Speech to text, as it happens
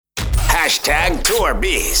Hashtag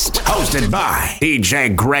TourBeast. Hosted by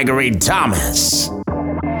DJ Gregory Thomas. Oh,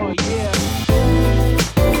 yeah.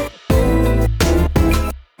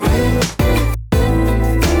 Oh,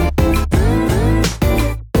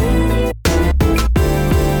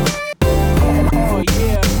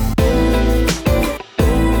 yeah.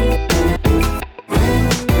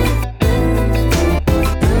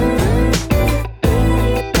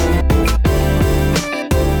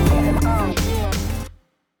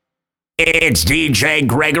 It's DJ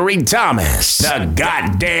Gregory Thomas, the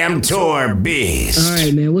goddamn TourBeast. All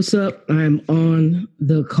right, man. What's up? I'm on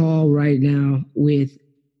the call right now with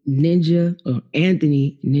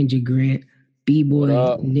Anthony Ninja Grant, B-Boy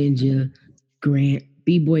Ninja Grant,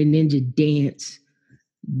 B-Boy Ninja Dance,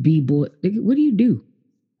 B-Boy. What do you do?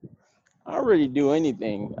 I don't really do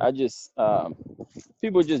anything. I just,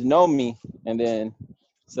 people just know me, and then,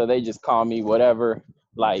 so they just call me whatever,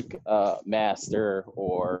 like master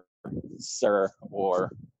or sir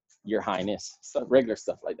or your highness, stuff, regular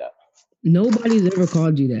stuff like that. Nobody's ever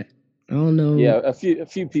called you that. I don't know. Yeah, a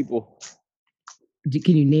few people.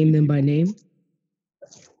 Can you name them by name?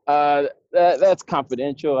 That's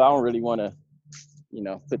confidential. I don't really want to,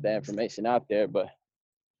 put that information out there, but,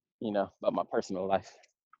 about my personal life.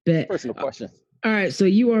 Personal question. All right, so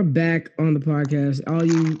you are back on the podcast. All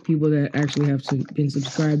you people that actually have been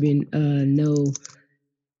subscribing know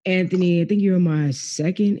Anthony. I think you're my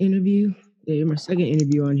second interview. Yeah, you're my second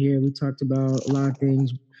interview on here. We talked about a lot of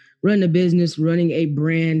things. Running a business, running a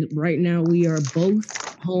brand. Right now, we are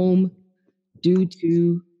both home due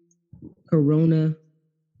to coronavirus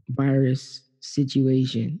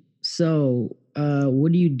situation. So,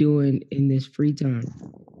 what are you doing in this free time?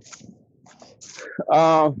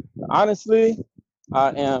 Honestly, I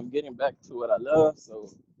am getting back to what I love. So,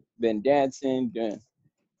 been dancing, doing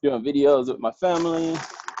videos with my family,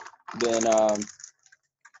 been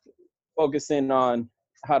focusing on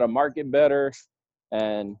how to market better,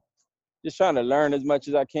 and just trying to learn as much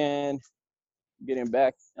as I can. Getting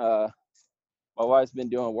back, my wife's been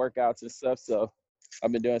doing workouts and stuff, so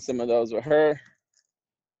I've been doing some of those with her,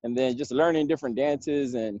 and then just learning different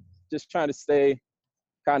dances and just trying to stay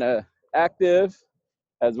kind of active,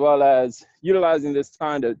 as well as utilizing this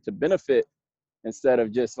time to benefit instead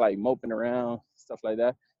of just like moping around, stuff like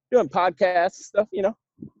that. Doing podcasts, stuff,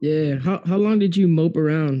 Yeah. How long did you mope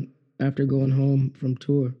around after going home from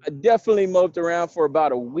tour? I definitely moped around for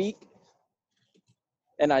about a week,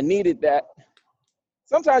 and I needed that.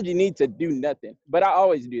 Sometimes you need to do nothing, but I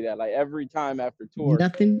always do that. Like every time after tour,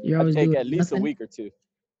 nothing. You're always I take doing at least nothing? a week or two.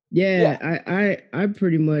 Yeah. I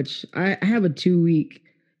pretty much I have a 2-week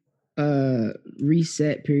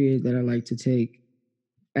reset period that I like to take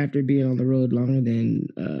after being on the road longer than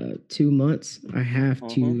 2 months. I have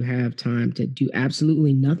to have time to do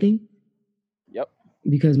absolutely nothing. Yep.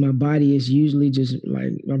 Because my body is usually just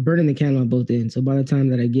like I'm burning the candle on both ends. So by the time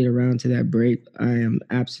that I get around to that break, I am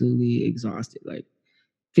absolutely exhausted, like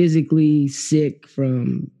physically sick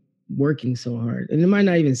from working so hard. And it might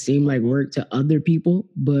not even seem like work to other people,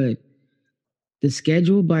 but the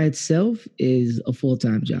schedule by itself is a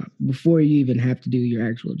full-time job before you even have to do your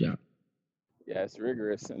actual job. Yeah, it's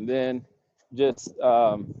rigorous. And then just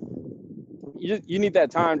you need that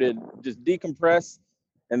time to just decompress,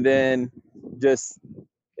 and then just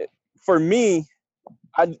for me,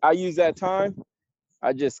 I use that time.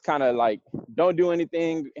 I just kind of like don't do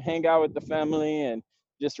anything, hang out with the family, and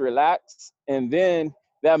just relax. And then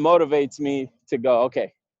that motivates me to go,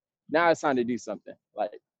 okay, now it's time to do something.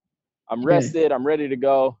 Like I'm rested, I'm ready to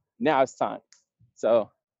go. Now it's time. So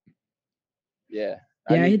yeah,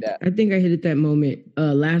 I think I hit at that moment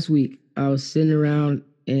last week. I was sitting around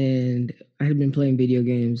and I had been playing video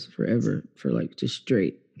games forever, for like just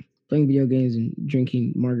straight playing video games and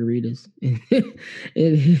drinking margaritas.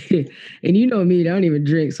 and you know me, I don't even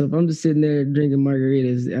drink. So if I'm just sitting there drinking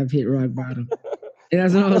margaritas, I've hit rock bottom. And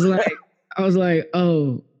that's when I was like,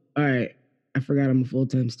 oh, all right. I forgot I'm a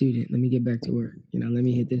full-time student. Let me get back to work. Let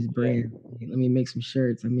me hit this brand. Let me make some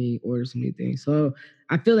shirts. Let me order some new things. So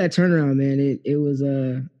I feel that turnaround, man. It was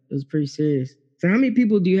pretty serious. So how many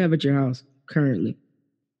people do you have at your house currently?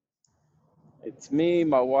 It's me,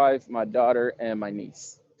 my wife, my daughter, and my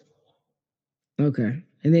niece. Okay.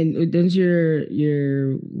 And then does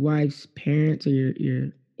your wife's parents or your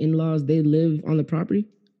in-laws, they live on the property?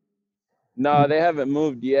 No, they haven't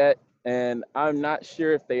moved yet. And I'm not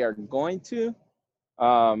sure if they are going to.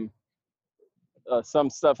 Some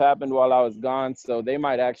stuff happened while I was gone, so they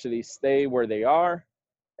might actually stay where they are.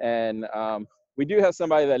 And we do have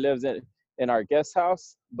somebody that lives in our guest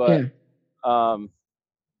house, but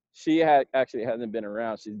she hasn't been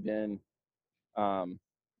around. She's been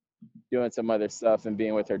doing some other stuff and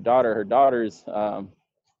being with her daughter. Her daughter's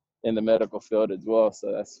in the medical field as well,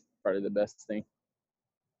 so that's probably the best thing.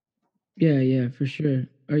 Yeah, for sure.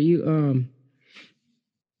 Are you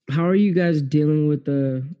how are you guys dealing with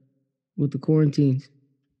the quarantines?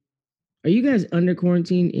 Are you guys under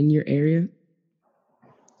quarantine in your area?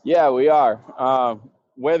 Yeah, we are.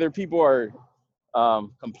 Whether people are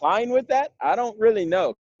complying with that, I don't really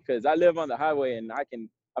know, because I live on the highway and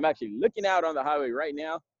I'm actually looking out on the highway right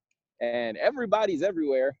now, and everybody's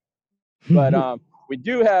everywhere. But we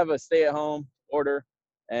do have a stay-at-home order,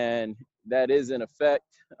 and that is in effect.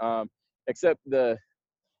 Except I'm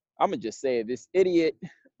gonna just say it, this idiot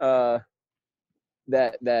that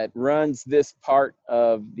runs this part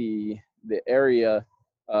of the area,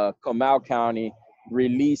 Comal County,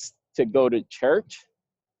 released to go to church,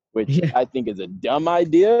 which Yeah. I think is a dumb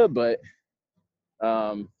idea, but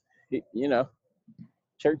you know,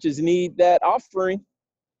 churches need that offering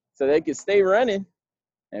so they can stay running,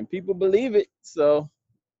 and people believe it. So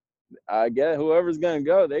I guess whoever's gonna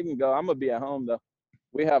go, they can go. I'm gonna be at home though.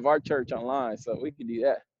 We have our church online, so we can do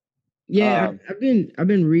that. Yeah, I've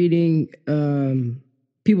been reading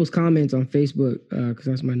people's comments on Facebook because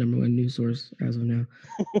that's my number one news source as of now.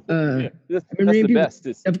 I've been That's reading the people. best.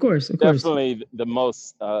 It's Of course. definitely the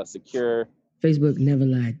most secure. Facebook never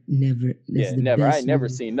lied. Never. That's the Never. I best ain't never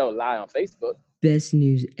news. seen no lie on Facebook. Best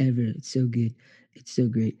news ever. It's so good. It's so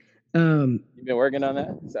great. You've been working on that?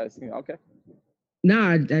 Okay.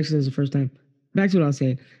 Nah, actually, it's the first time. Back to what I was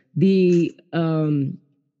saying. They're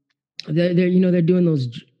doing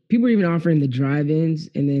those. People are even offering the drive-ins,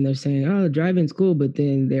 and then they're saying, "Oh, the drive-in's cool," but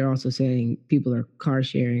then they're also saying people are car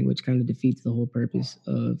sharing, which kind of defeats the whole purpose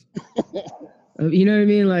of you know what I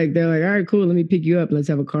mean? Like they're like, "All right, cool, let me pick you up. Let's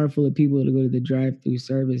have a car full of people to go to the drive-through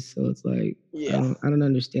service." So it's like, yeah, I don't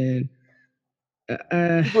understand.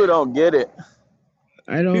 People don't get it.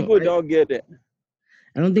 People don't get it.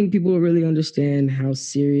 I don't think people really understand how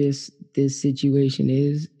serious this situation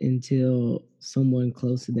is until someone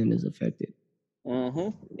close to them is affected. Mm-hmm.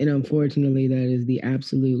 And unfortunately, that is the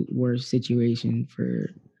absolute worst situation for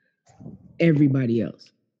everybody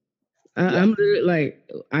else. I'm literally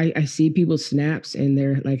like, I see people's snaps and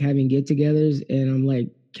they're like having get-togethers, and I'm like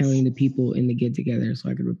counting the people in the get-together so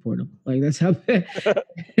I could report them. Like that's how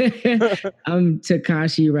I'm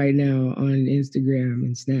Takashi right now on Instagram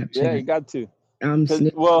and Snapchat. Yeah, you got to. I'm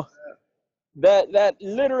well, that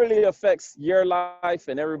literally affects your life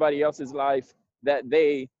and everybody else's life that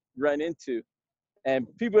they run into. And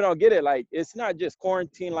people don't get it. Like, it's not just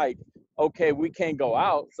quarantine, like, okay, we can't go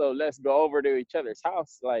out, so let's go over to each other's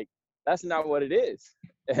house. Like, that's not what it is.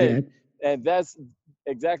 And that's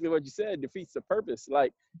exactly what you said, defeats the purpose.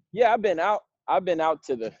 Like, yeah, I've been out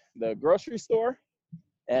to the grocery store,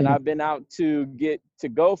 and I've been out to get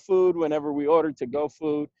to-go food whenever we order to-go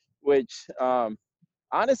food, which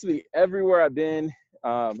honestly, everywhere I've been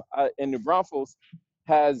in New Braunfels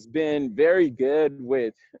has been very good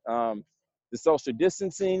with the social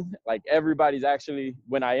distancing. Like, everybody's actually,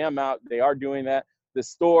 when I am out, they are doing that. The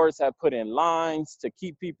stores have put in lines to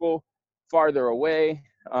keep people farther away.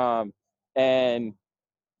 And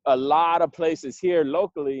a lot of places here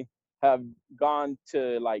locally have gone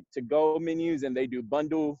to like to-go menus, and they do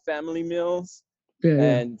bundle family meals.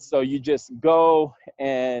 And so you just go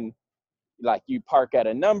and like you park at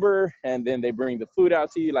a number, and then they bring the food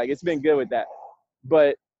out to you. Like, it's been good with that.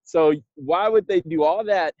 But so why would they do all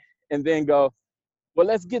that and then go, well,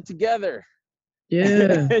 let's get together?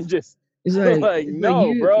 Yeah. And just it's like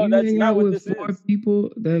no, you, bro, you that's hang not out what with this four is.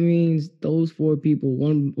 people. That means those four people,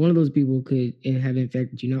 one of those people could have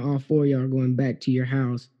infected you. Now all four of y'all are going back to your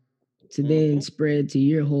house to then spread to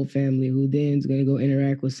your whole family, who then is going to go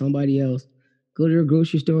interact with somebody else, go to the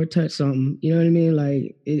grocery store, touch something. You know what I mean?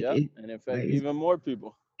 Like and infect even more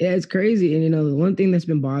people. Yeah, it's crazy. And the one thing that's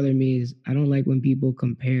been bothering me is I don't like when people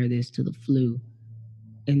compare this to the flu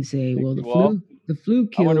and say, well, the flu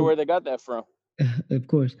killed. I wonder where they got that from. Of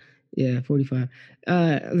course. Yeah, 45.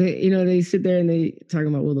 They sit there and they talking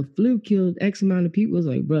about, well, the flu killed X amount of people. It's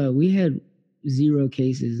like, bro, we had 0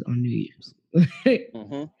 cases on New Year's.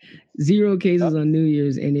 0 cases on New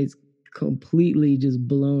Year's, and it's completely just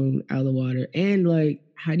blown out of the water. And like,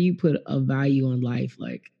 how do you put a value on life?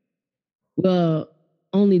 Like, well,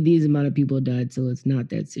 only these amount of people died, so it's not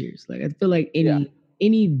that serious. Like, I feel like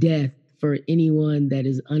any death for anyone that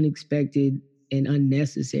is unexpected and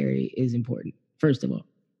unnecessary is important, first of all.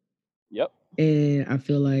 Yep. And I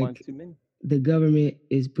feel like the government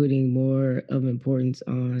is putting more of importance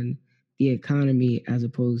on the economy as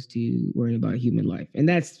opposed to worrying about human life. And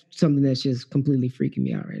that's something that's just completely freaking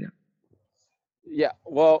me out right now. Yeah,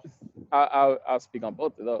 well, I'll speak on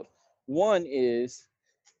both of those. One is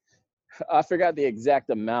I forgot the exact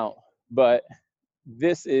amount, but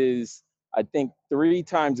this is, I think, 3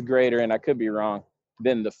 times greater, and I could be wrong,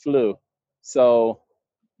 than the flu. So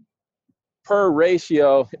per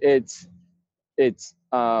ratio, it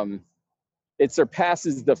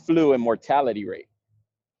surpasses the flu in mortality rate,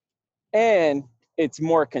 and it's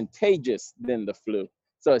more contagious than the flu.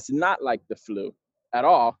 So it's not like the flu at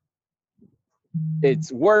all.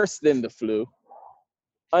 It's worse than the flu.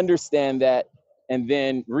 Understand that, and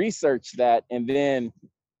then research that, and then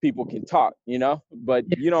people can talk, but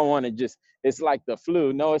you don't want to just, it's like the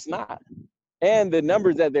flu. No, it's not. And the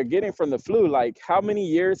numbers that they're getting from the flu, like how many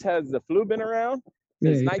years has the flu been around?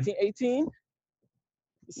 Since 1918.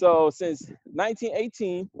 So since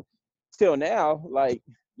 1918 till now, like,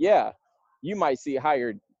 yeah, you might see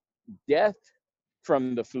higher death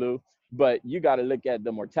from the flu, but you got to look at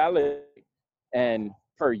the mortality and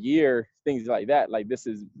per year, things like that. Like, this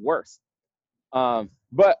is worse.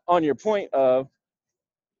 But on your point of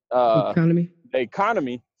Economy. the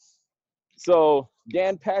economy, so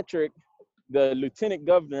Dan Patrick, the lieutenant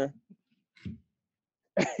governor,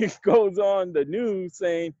 goes on the news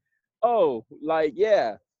saying, oh, like,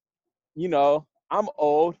 yeah, I'm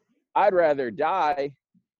old. I'd rather die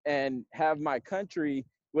and have my country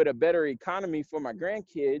with a better economy for my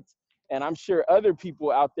grandkids. And I'm sure other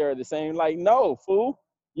people out there are the same. Like, no, fool,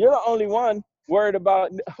 you're the only one worried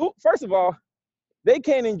about who. First of all, they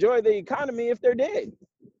can't enjoy the economy if they're dead.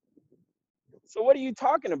 So what are you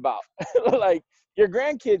talking about? Like, your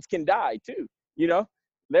grandkids can die too.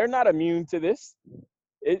 They're not immune to this.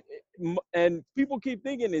 And people keep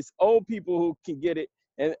thinking it's old people who can get it,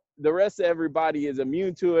 and the rest of everybody is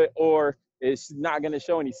immune to it, or it's not going to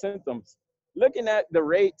show any symptoms. Looking at the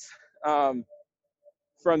rates from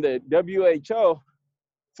the WHO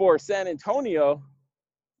for San Antonio,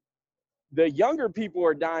 the younger people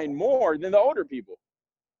are dying more than the older people.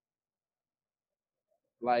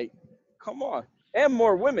 Like, come on. And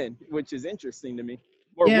more women, which is interesting to me.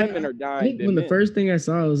 More women are dying I think than when men. the first thing I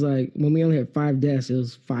saw was like, when we only had 5 deaths, it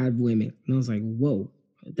was 5 women. And I was like, whoa,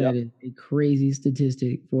 that is a crazy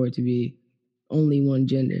statistic for it to be only one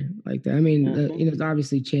gender like that. I mean, it's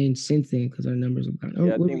obviously changed since then because our numbers have gone.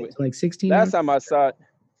 Yeah, I think it's like 16 last now? time I saw it.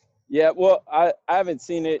 Yeah, well, I haven't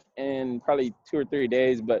seen it in probably 2 or 3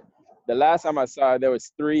 days, but the last time I saw it, there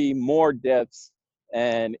was 3 more deaths,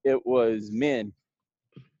 and it was men.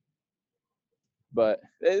 But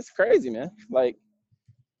it's crazy, man. Like,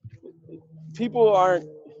 people,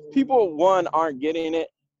 one, aren't getting it.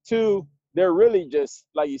 2, they're really just,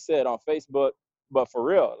 like you said, on Facebook, but for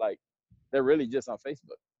real, like, they're really just on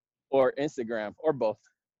Facebook or Instagram or both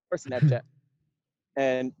or Snapchat.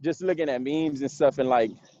 And just looking at memes and stuff, and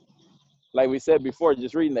like we said before,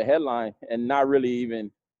 just reading the headline and not really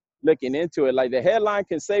even looking into it. Like, the headline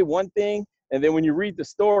can say one thing, and then when you read the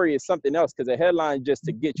story, it's something else, because the headline just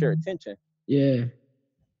to get your attention. Yeah.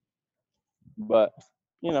 But,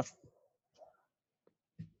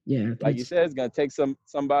 yeah, like you said, it's going to take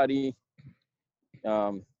somebody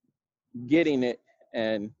getting it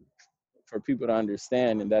and for people to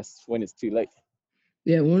understand, and that's when it's too late.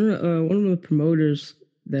 Yeah, one of the promoters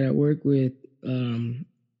that I work with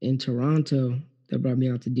in Toronto that brought me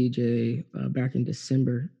out to DJ back in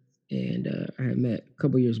December, and I had met a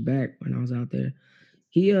couple years back when I was out there.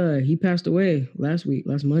 He passed away last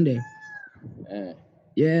Monday.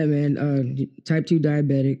 Yeah, man. Type 2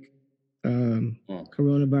 diabetic.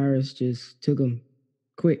 Coronavirus just took him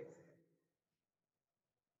quick.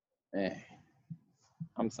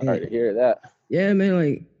 I'm sorry to hear that. Yeah, man.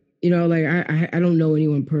 Like, like I don't know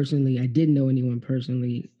anyone personally. I didn't know anyone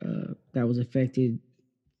personally that was affected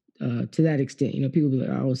to that extent. People be like,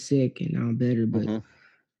 I was sick and now I'm better. But,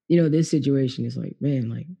 this situation is like, man,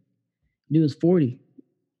 like, dude was 40.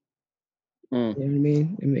 You know what I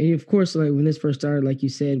mean? And of course, like, when this first started, like you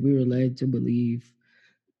said, we were led to believe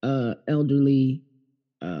elderly,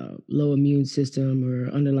 low immune system or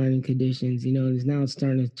underlying conditions. Now it's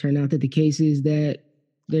starting to turn out that the case is that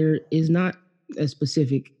there is not a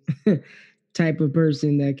specific type of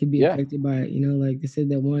person that could be affected by it. Like they said,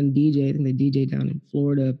 that one DJ, I think the DJ down in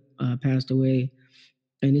Florida passed away,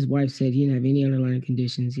 and his wife said he didn't have any underlying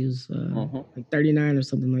conditions. He was like 39 or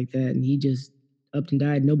something like that, and he just up and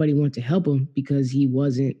died. Nobody wanted to help him because he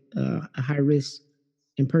wasn't a high risk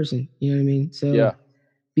in person. You know what I mean? So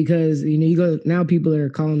because you go now, people are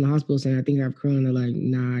calling the hospital saying, I think I have corona. They're like,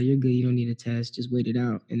 nah, you're good. You don't need a test. Just wait it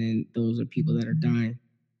out. And then those are people that are dying.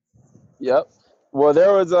 Yep. Well,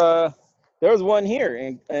 there was one here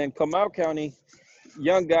in Comal County,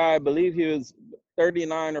 young guy, I believe he was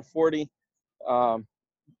 39 or 40,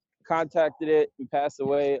 contacted it and passed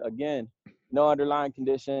away. Again, no underlying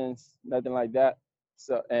conditions, nothing like that.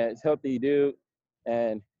 So, and it's healthy dude,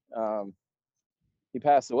 and he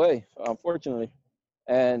passed away, unfortunately.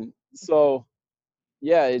 And so,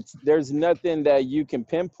 yeah, there's nothing that you can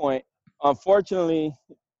pinpoint. Unfortunately,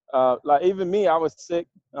 like even me, I was sick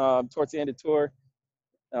towards the end of the tour.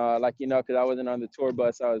 Like, because I wasn't on the tour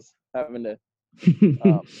bus, I was having to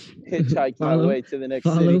hitchhike my way to the next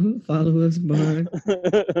city. Follow us behind.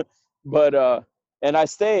 But and I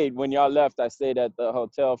stayed when y'all left. I stayed at the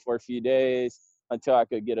hotel for a few days until I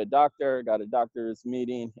could get a doctor. Got a doctor's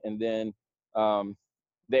meeting, and then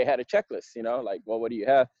they had a checklist. Like, well, what do you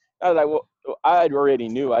have? I was like, well, I already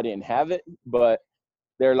knew I didn't have it, but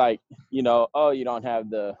they're like, oh, you don't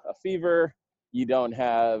have a fever, you don't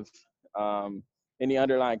have any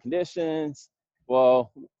underlying conditions.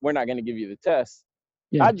 Well, we're not going to give you the test.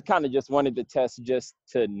 Yeah. I kind of just wanted the test just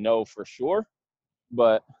to know for sure,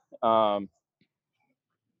 but I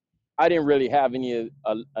didn't really have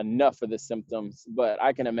enough of the symptoms. But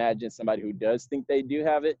I can imagine somebody who does think they do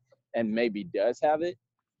have it and maybe does have it,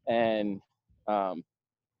 and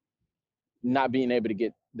not being able to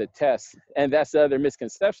get the test. And that's the other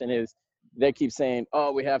misconception is they keep saying,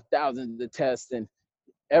 oh, we have thousands of tests and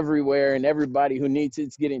everywhere, and everybody who needs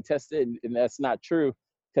it's getting tested. And that's not true,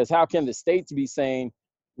 because how can the states be saying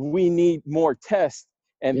we need more tests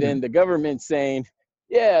and then the government saying,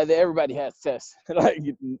 yeah, everybody has tests? Like,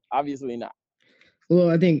 obviously not. Well,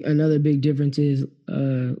 I think another big difference is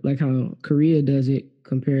like how Korea does it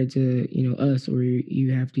compared to us, where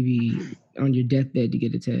you have to be on your deathbed to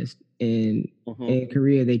get a test, and in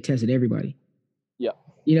Korea they tested everybody.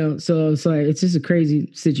 Yeah. So it's just a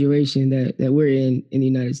crazy situation that we're in the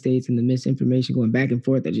United States, and the misinformation going back and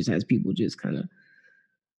forth that just has people just kind of,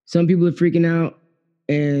 some people are freaking out,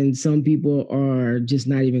 and some people are just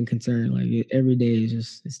not even concerned. Like every day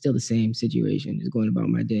is it's still the same situation, just going about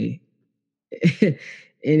my day.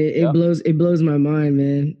 And it blows my mind,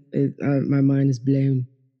 man. My mind is blown.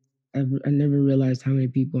 I never realized how many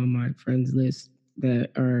people on my friends list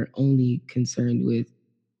that are only concerned with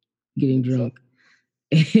getting drunk,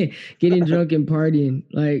 getting drunk and partying.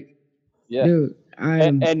 Like, dude,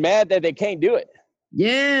 and mad that they can't do it.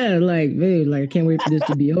 Yeah, like, man, like I can't wait for this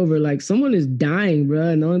to be over. Like, someone is dying, bro,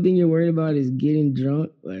 and the only thing you're worried about is getting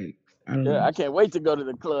drunk. Like, I don't know. I can't wait to go to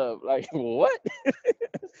the club. Like, what?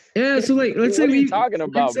 Yeah, so like, let's say what are you talking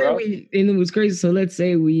about, bro? And it was crazy. So let's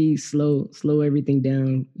say we slow everything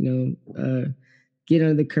down, get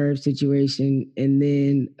under the curve situation, and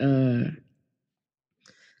then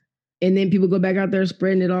people go back out there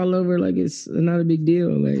spreading it all over like it's not a big deal.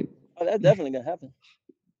 Like, oh, that's definitely gonna happen.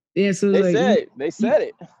 Yeah, so they said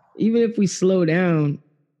it. Even if we slow down,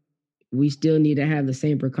 we still need to have the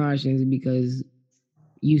same precautions, because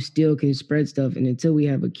you still can spread stuff. And until we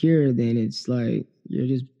have a cure, then it's like you're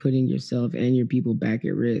just putting yourself and your people back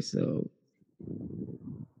at risk. So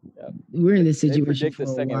we're in this situation for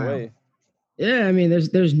a while. Wave. Yeah, I mean,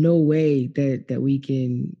 there's no way that we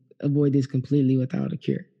can avoid this completely without a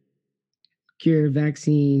cure,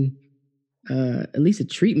 vaccine, at least a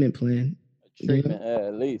treatment plan.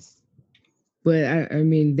 At least. But I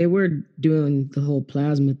mean, they were doing the whole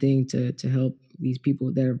plasma thing to help these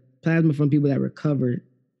people that are plasma from people that recovered,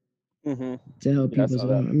 to help people.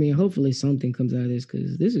 So, I mean, hopefully something comes out of this,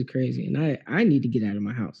 because this is crazy, and I need to get out of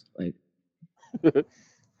my house. Like,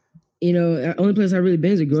 the only place I've really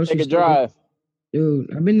been is a grocery store. Take a drive.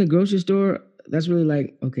 Dude, I've been to the grocery store. That's really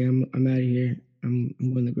like, okay, I'm out of here. I'm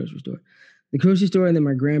going to the grocery store. The grocery store, and then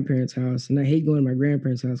my grandparents' house. And I hate going to my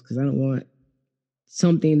grandparents' house because I don't want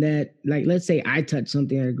something that, like, let's say I touch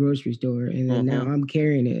something at a grocery store, and then now I'm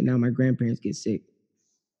carrying it, and now my grandparents get sick.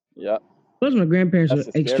 Yeah. Plus, my grandparents are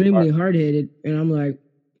extremely hard-headed, and I'm like,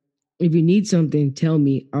 if you need something, tell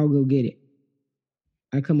me, I'll go get it.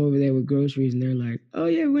 I come over there with groceries, and they're like, oh,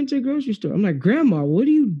 yeah, we went to a grocery store. I'm like, Grandma, what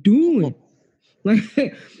are you doing? Like,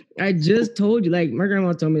 I just told you. Like, my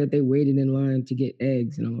grandma told me that they waited in line to get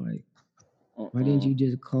eggs, and I'm like, why didn't you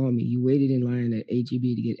just call me? You waited in line at HEB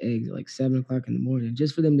to get eggs at like 7 o'clock in the morning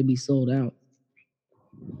just for them to be sold out.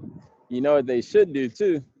 You know what they should do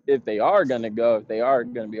too? If they are going to be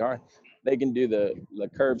hard, they can do the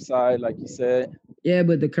curbside, like you said. Yeah,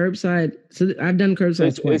 but the curbside, so I've done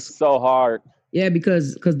curbside twice. It's so hard. Yeah,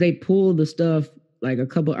 because they pull the stuff like a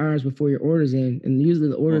couple hours before your order's in, and usually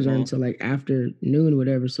the orders are until like after noon or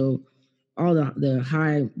whatever. So all the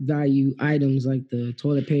high value items like the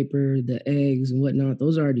toilet paper, the eggs and whatnot,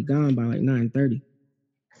 those are already gone by like 9:30.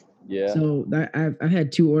 Yeah. So I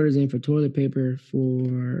had 2 orders in for toilet paper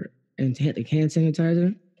and the hand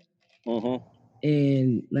sanitizer.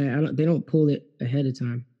 And like they don't pull it ahead of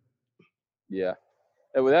time. Yeah.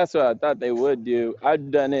 Well, that's what I thought they would do. I've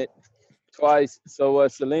done it twice. So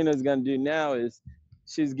what Selena's gonna do now is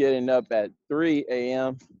she's getting up at 3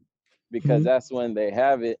 a.m. because Mhm. that's when they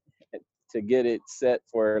have it to get it set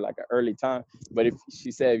for like an early time. But if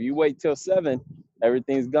she said if you wait till 7,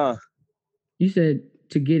 everything's gone. You said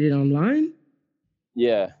to get it online?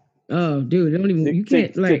 Yeah, Oh, dude, don't even. You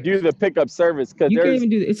can't to like. do the pickup service because You can't there's even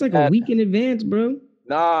do. It's like a at week in advance, bro.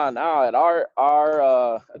 nah at our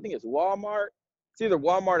I think it's Walmart. It's either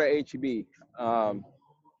Walmart or HEB.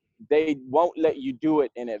 They won't let you do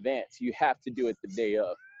it in advance. You have to do it the day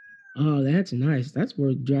of. Oh, that's nice. That's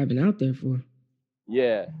worth driving out there for.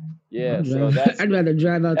 Yeah, yeah. I'll So drive. that's I'd rather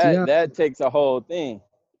drive out to y'all. that takes a whole thing.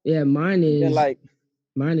 Yeah, mine And then is. like,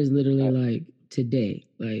 Mine is literally uh, like today.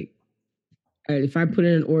 Like, if I put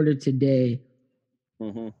in an order today,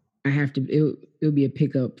 mm-hmm, I have to. It'll be a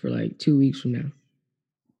pickup for like 2 weeks from now.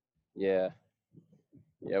 yeah,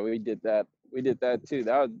 yeah. We did that. We did that too.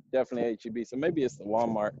 That was definitely HEB. So maybe it's the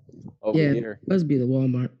Walmart over Yeah, here. must be the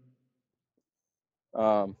Walmart.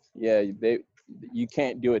 Yeah, you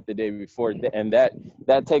can't do it the day before, and that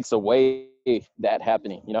takes away that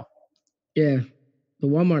happening. Yeah, the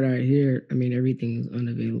Walmart out here. I mean, everything is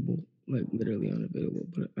unavailable, like literally unavailable.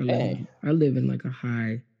 But Dang. I live in like a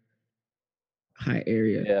high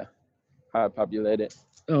area. Yeah, high populated.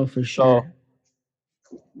 Oh, for So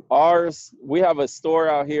sure. we have a store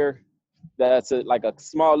out here that's like a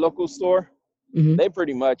small local store. Hmm. They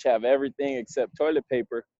pretty much have everything except toilet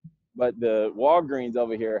paper. But the Walgreens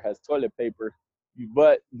over here has toilet paper,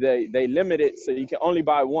 but they limit it so you can only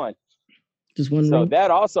buy one. Just one So roll. that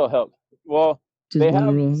also helped. Well, Just they one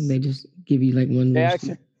have roll. They just give you like one they little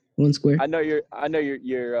actually. one square.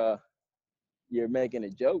 You're making a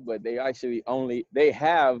joke, but they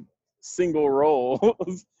have single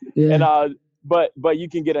rolls, and Yeah, but you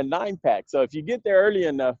can get a 9-pack. So if you get there early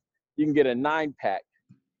enough, you can get a 9-pack,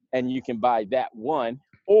 and you can buy that one.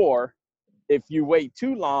 Or if you wait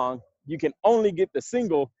too long, you can only get the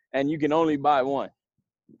single, and you can only buy one.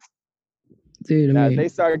 dude. I Now, if they mean,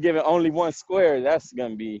 start giving only one square, we need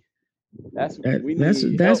that's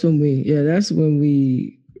help. when that's when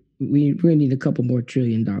we need a couple more $1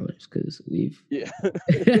 trillion because Yeah,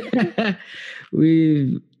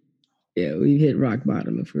 we've we've hit rock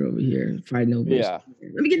bottom if we're over here fighting over it. yeah.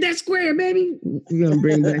 Let me get that square, baby. We're gonna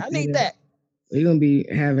bring back I need that. that. We're gonna be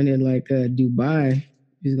having it like Dubai.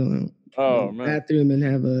 He's gonna go Oh to the man, bathroom and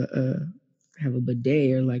have a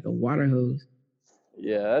bidet or like a water hose.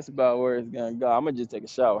 yeah. That's about where it's gonna go. I'm gonna just take a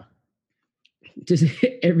shower. Just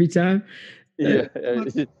every time. Yeah.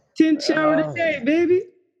 10 shower a day, baby.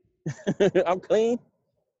 I'm clean.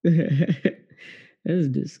 That's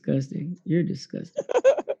disgusting. You're disgusting.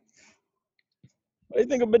 What do you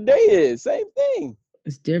think a bidet is? Same thing.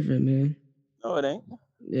 It's different, man. No, it ain't.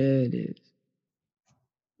 Yeah, it is.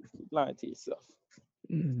 Keep lying to yourself.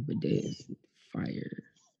 Bidet is fire.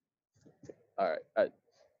 All right.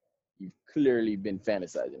 You've clearly been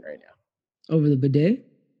fantasizing right now. Over the bidet?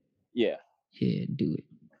 Yeah. Yeah, do it.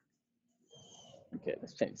 Okay,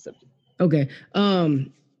 let's change the subject. Okay.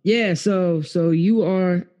 Yeah, so you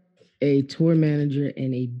are a tour manager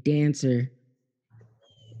and a dancer.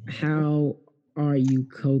 How are you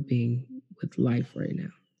coping with life right now?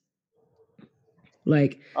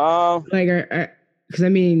 Like Um, because I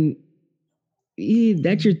mean,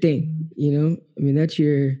 that's your thing, you know? I mean, that's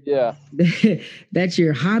your yeah. that's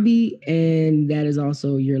your hobby and that is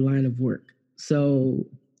also your line of work. So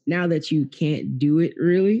now that you can't do it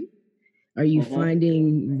really, are you Mm-hmm.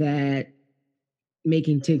 finding that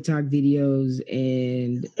making TikTok videos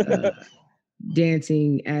and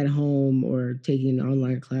dancing at home or taking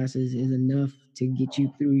online classes is enough to get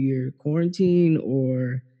you through your quarantine,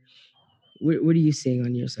 or what are you seeing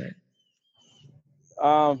on your side?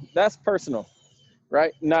 That's personal,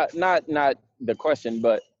 right? Not the question,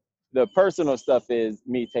 but the personal stuff is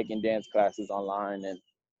me taking dance classes online and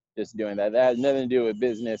just doing that. That has nothing to do with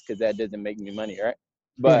business because that doesn't make me money, right?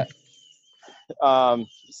 Yeah, But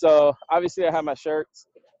so obviously I have my shirts,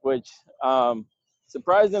 which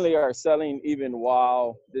surprisingly are selling even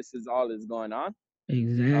while this is going on. Um,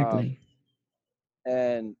 exactly.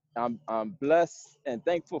 and I'm blessed and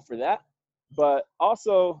thankful for that. But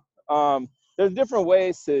also, there's different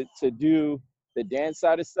ways to do the dance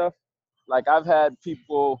side of stuff. Like I've had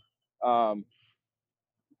people um,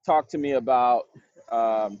 talk to me about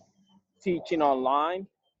um, teaching online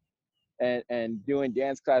and doing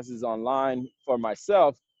dance classes online for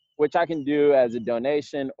myself, which I can do as a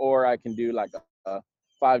donation, or I can do like a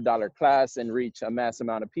 $5 class and reach a mass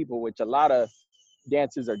amount of people, which a lot of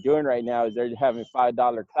dancers are doing right now is they're having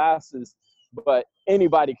 $5 classes, but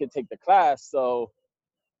anybody could take the class. So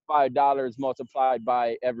 $5 multiplied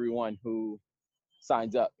by everyone who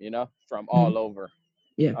signs up, from Mhm. all over.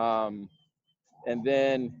 Yeah. Um, and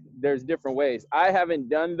then there's different ways. I haven't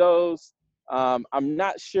done those. I'm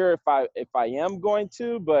not sure if I am going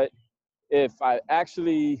to, but if I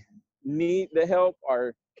actually need the help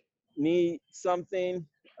or need something,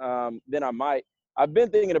 then I might. I've been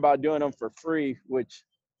thinking about doing them for free, which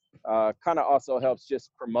kind of also helps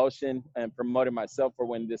just promotion and promoting myself for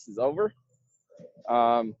when this is over.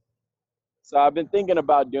 Um, so I've been thinking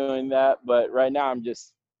about doing that, but right now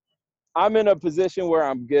I'm in a position where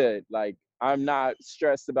I'm good. Like I'm not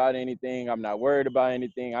stressed about anything. I'm not worried about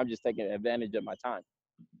anything. I'm just taking advantage of my time.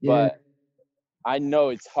 Yeah. But I know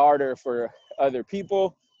it's harder for other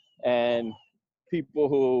people and people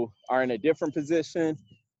who are in a different position.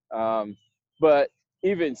 Um, but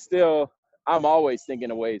even still, I'm always thinking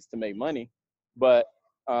of ways to make money. But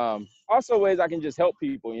also ways I can just help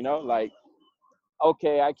people, like,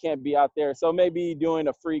 okay, I can't be out there. So maybe doing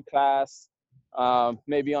a free class,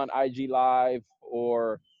 maybe on IG Live,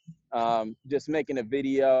 or just making a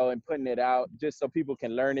video and putting it out just so people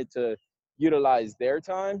can learn it to utilize their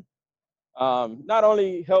time. Not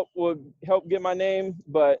only help get my name,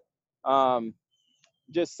 but um,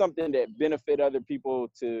 just something that benefit other people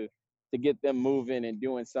to get them moving and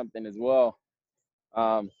doing something as well.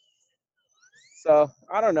 Um, so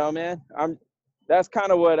I don't know, man. That's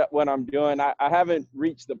kind of what I'm doing. I haven't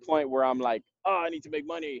reached the point where I'm like, oh, I need to make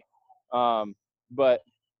money. But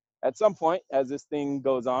at some point, as this thing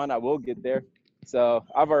goes on, I will get there. So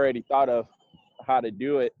I've already thought of how to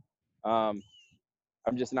do it. Um,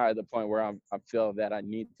 I'm just not at the point where I feel that I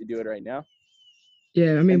need to do it right now.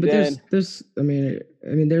 Yeah, I mean, And but then,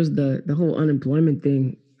 there's the whole unemployment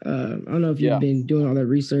thing. I don't know if you've yeah, been doing all that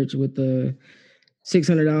research with the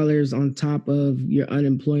 $600 on top of your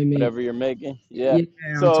unemployment. whatever you're making, yeah. Yeah,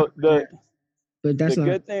 on top So of that. But the that's not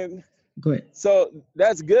good thing, go ahead. so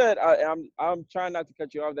that's good. I'm trying not to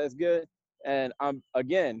cut you off. That's good. And I'm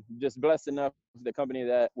again just blessed enough the company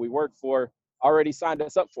that we work for already signed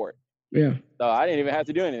us up for it. Yeah. So I didn't even have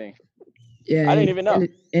to do anything. Yeah, I didn't even know.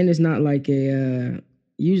 and it's not like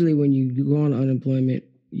usually when you go on unemployment,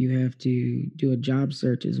 you have to do a job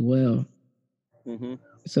search as well. Hmm.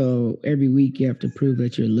 So every week you have to prove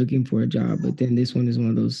that you're looking for a job. But then this one is one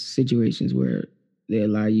of those situations where they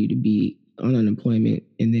allow you to be on unemployment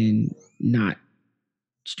and then not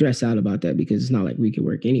stress out about that because it's not like we can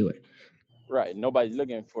work anyway. Right. Nobody's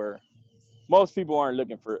looking for. Most people aren't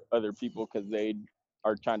looking for other people because they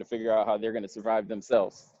are trying to figure out how they're going to survive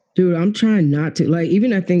themselves. Dude, I'm trying not to like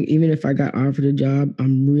even I think even if I got offered a job,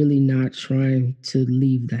 I'm really not trying to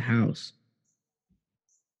leave the house.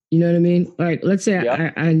 You know what I mean? Like, let's say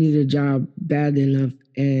Yep. I need a job bad enough,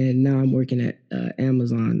 and now I'm working at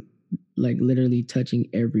Amazon, like literally touching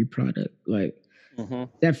every product. Like Hmm.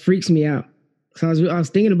 that freaks me out. So I was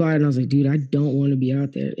thinking about it, and I was like, dude, I don't want to be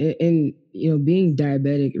out there. And being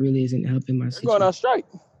diabetic really isn't helping my They're going situation. on strike.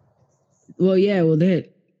 Well, yeah, well they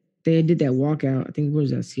did that walkout. I think what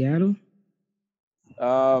was that, Seattle?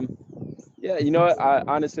 Um, yeah, you know what? I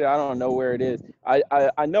honestly I don't know where it is.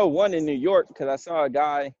 I know one in New York because I saw a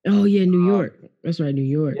guy. Oh yeah, New Um, York. That's right, New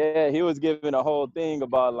York. yeah, he was giving a whole thing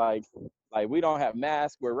about like we don't have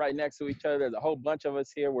masks. We're right next to each other. There's a whole bunch of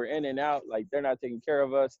us here. We're in and out. Like they're not taking care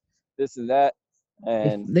of us. This and that.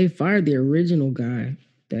 And They fired the original guy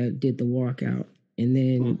that did the walkout, and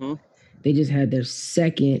then hmm. they just had their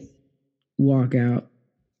second walkout,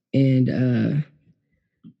 and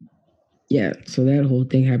yeah, so that whole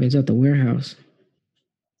thing happens at the warehouse.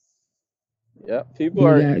 Yeah, people You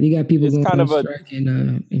are. got you got people It's going kind on of a. strike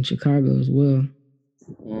in Chicago as well.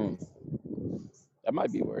 Mm, that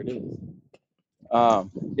might be where it is.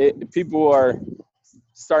 People are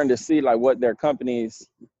starting to see like what their companies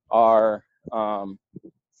are,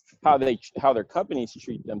 how their companies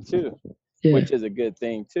treat them too, Yeah, which is a good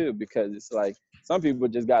thing too because it's like some people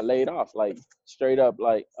just got laid off, like straight up,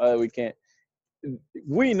 like we can't.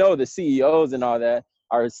 We know the CEOs and all that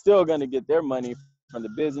are still going to get their money from the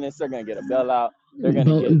business. They're going to get a bailout. They're going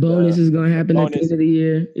to get bonus is gonna the happen at the end bonus. of the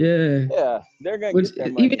year. Yeah, Yeah, they're going to which get their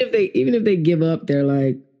even money. if they give up their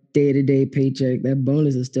like day-to-day paycheck, that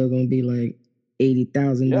bonus is still gonna be like Yeah,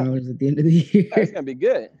 $80,000 at the end of the that's year. going to be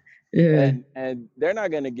good. Yeah, And they're not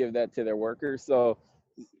going to give that to their workers. So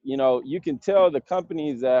you can tell the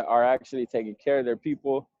companies that are actually taking care of their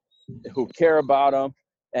people, who care about them,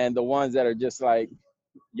 and the ones that are just like,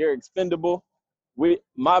 you're expendable.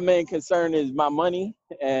 My main concern is my money,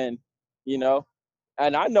 and you know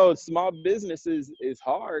and I know small businesses is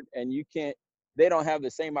hard, and they don't have the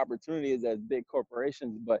same opportunities as big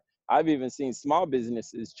corporations, but I've even seen small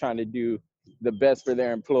businesses trying to do the best for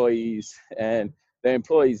their employees, and their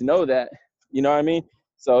employees know that. You know what I mean?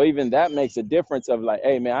 So even that makes a difference of like,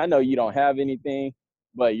 hey man, I know you don't have anything,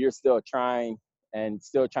 but you're still trying, and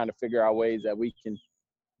still trying to figure out ways that we can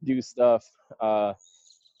do stuff.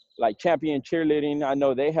 Like Champion Cheerleading, I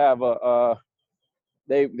know they have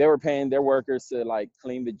they were paying their workers to like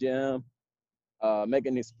clean the gym, make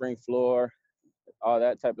a new spring floor, all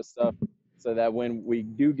that type of stuff, so that when we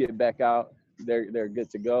do get back out, they're good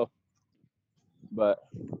to go. But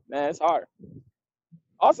man, it's hard.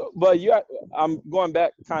 Also, but I'm going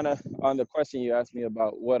back kind of on the question you asked me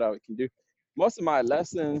about what I can do. Most of my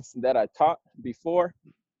lessons that I taught before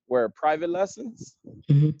were private lessons.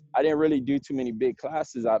 Mm-hmm. I didn't really do too many big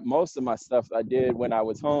classes. Most of my stuff I did when I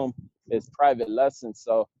was home is private lessons.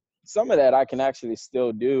 So some of that I can actually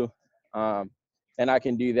still do. And I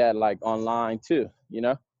can do that like online too, you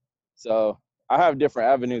know? So I have different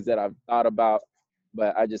avenues that I've thought about,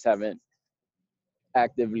 but I just haven't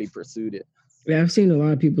actively pursued it. Yeah, I've seen a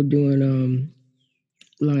lot of people doing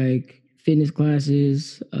like fitness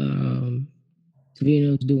classes.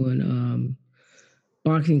 Savino's doing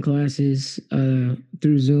boxing classes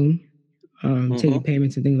through Zoom, taking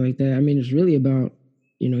payments and things like that. I mean, it's really about,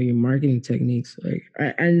 you know, your marketing techniques. Like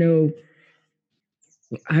I know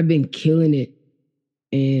I've been killing it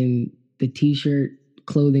in the t-shirt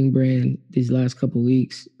clothing brand these last couple of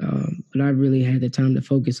weeks, but I've really had the time to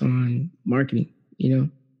focus on marketing, you know,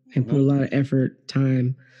 and put a lot of effort,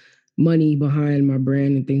 time, money behind my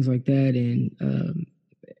brand and things like that. And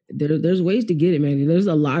there's ways to get it, man. There's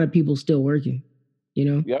a lot of people still working, you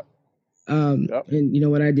know. Yep. And you know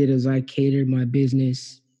what I did is I catered my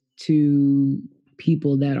business to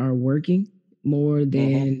people that are working more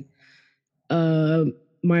than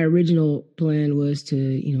my original plan was to,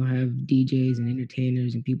 you know, have DJs and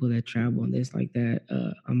entertainers and people that travel and this like that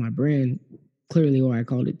on my brand. Clearly why I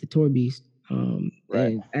called it the TourBeast.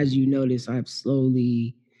 Right. And as you notice, I've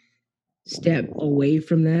slowly stepped away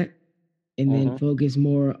from that and then focus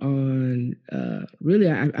more on really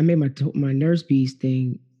I made my nurse piece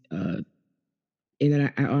thing, and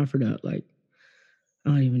then I offered up like, I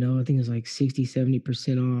don't even know, I think it was like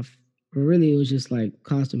 60-70% off, but really it was just like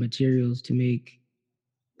cost of materials to make.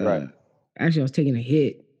 Right. Actually I was taking a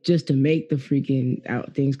hit just to make the freaking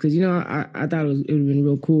out things, because you know I thought it would have been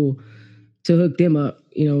real cool to hook them up,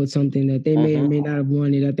 you know, with something that they may or may not have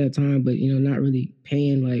wanted at that time, but you know, not really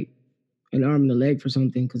paying like an arm and a leg for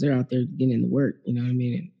something because they're out there getting in the work, you know what I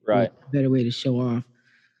mean? And Right. what better way to show off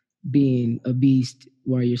being a beast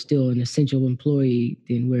while you're still an essential employee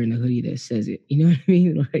than wearing a hoodie that says it, you know what I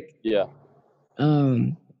mean? Like, yeah.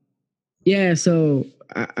 So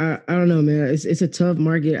I don't know, man. It's a tough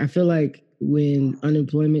market. I feel like when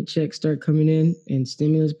unemployment checks start coming in and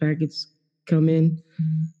stimulus packets come in,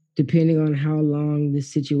 depending on how long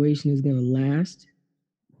this situation is going to last,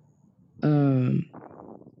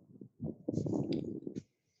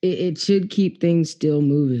 it should keep things still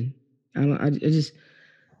moving. I just,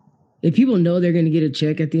 if people know they're going to get a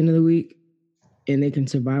check at the end of the week and they can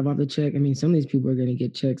survive off the check, I mean, some of these people are going to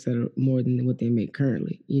get checks that are more than what they make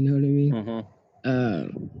currently. You know what I mean?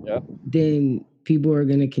 Then people are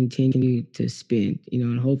going to continue to spend, you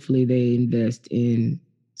know, and hopefully they invest in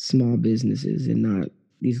small businesses and not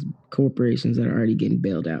these corporations that are already getting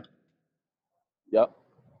bailed out. Yep.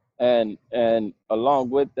 And along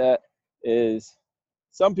with that is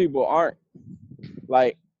some people aren't.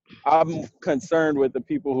 Like, I'm concerned with the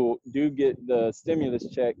people who do get the stimulus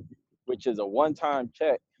check, which is a one-time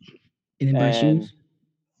check. And then buy shoes?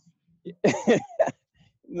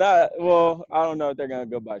 Not, well, I don't know if they're going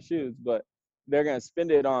to go buy shoes, but they're going to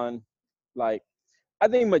spend it on, like, I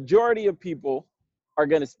think majority of people are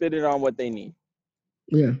going to spend it on what they need.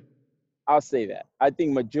 Yeah. I'll say that. I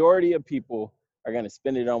think majority of people are going to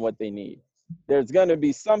spend it on what they need. There's going to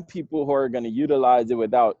be some people who are going to utilize it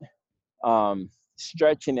without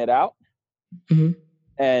stretching it out,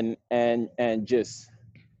 and just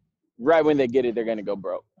right when they get it, they're going to go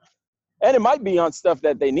broke. And it might be on stuff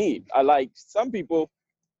that they need. I like some people,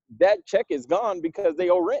 that check is gone because they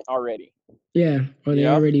owe rent already. Yeah, or they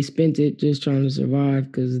already spent it just trying to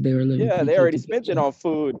survive because they were living. Yeah, they already spent it on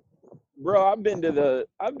food. Bro, I've been to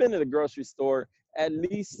the grocery store at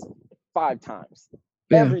least 5 times.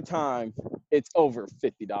 Yeah. Every time it's over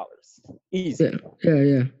 $50. Easy.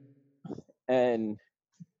 Yeah. And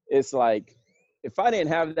it's like, if I didn't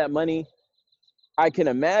have that money, I can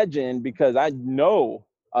imagine, because I know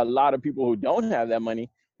a lot of people who don't have that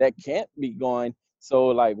money that can't be going. So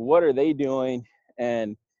like, what are they doing,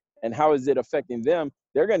 and how is it affecting them?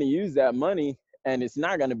 They're going to use that money, and it's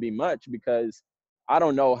not going to be much, because I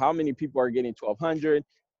don't know how many people are getting $1,200.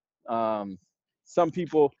 Some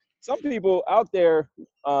people out there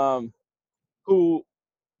who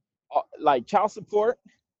like child support.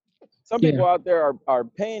 Some people out there are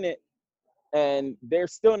paying it and they're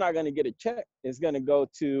still not going to get a check. It's going to go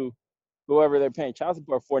to whoever they're paying child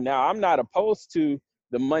support for. Now, I'm not opposed to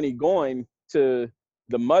the money going to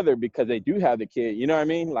the mother because they do have the kid. You know what I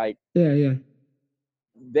mean? Like, Yeah.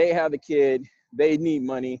 they have the kid, they need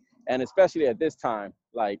money, and especially at this time,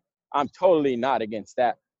 like, I'm totally not against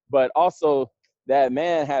that. But also, that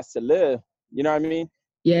man has to live. You know what I mean?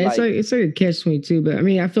 Yeah, Like, it's like a catch-22. But I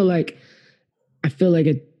mean, I feel like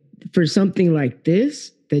for something like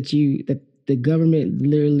this that the government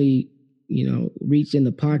literally, reached in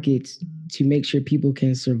the pockets to make sure people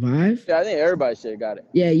can survive. yeah, I think everybody should have got it.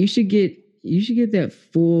 Yeah, you should get that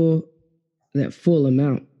full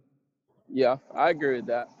amount. Yeah, I agree with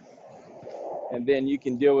that. And then you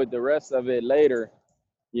can deal with the rest of it later,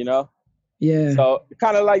 you know? Yeah. So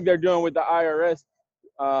kind of like they're doing with the IRS.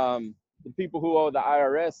 The people who owe the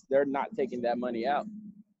IRS, they're not taking that money out.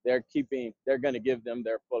 They're going to give them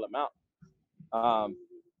their full amount,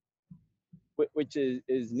 which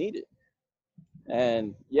is needed.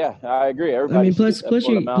 And yeah, I agree. Everybody I mean, should get that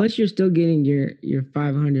full amount. plus you're still getting your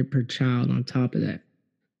 500 per child on top of that.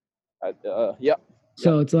 Yep.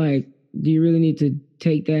 So it's like, do you really need to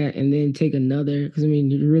take that and then take another? Because I mean,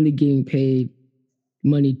 you're really getting paid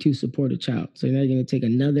money to support a child. So you're not going to take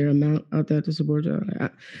another amount out there to support a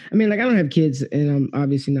child. I mean, like, I don't have kids, and I'm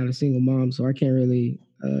obviously not a single mom, so I can't really,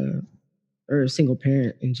 or a single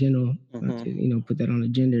parent in general, not to put that on a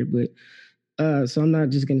gender, but. So I'm not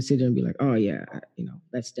just gonna sit there and be like, oh yeah,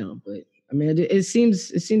 that's dumb. But I mean, it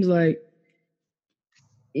seems like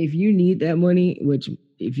if you need that money, which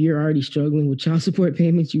if you're already struggling with child support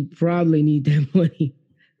payments, you probably need that money.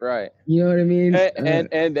 Right. You know what I mean?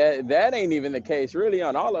 And that ain't even the case really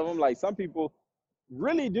on all of them. Like, some people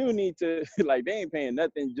really do need to, like, they ain't paying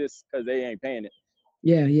nothing just because they ain't paying it.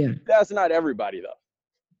 Yeah. That's not everybody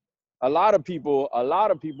though. A lot of people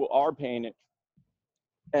are paying it,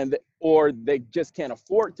 or they just can't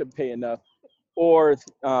afford to pay enough, or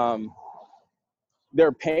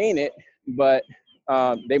they're paying it, but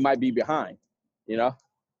they might be behind,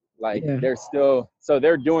 like they're still, so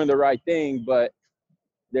they're doing the right thing, but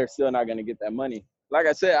they're still not going to get that money. Like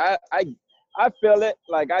I said, I feel it,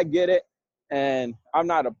 like, I get it, and I'm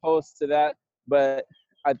not opposed to that, but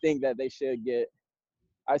I think that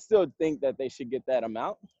I still think that they should get that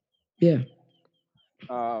amount. Yeah.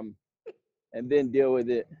 And then deal with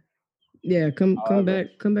it. Yeah, come back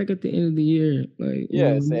at the end of the year, like,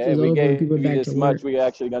 say, hey, we gave you this much, we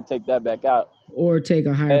actually gonna take that back out, or take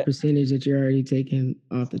a higher percentage that you're already taking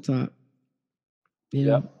off the top.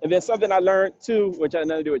 Yeah. And then something I learned too, which had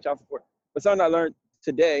nothing to do with child support, but something I learned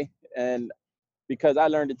today, and because I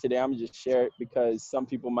learned it today, I'm gonna just share it because some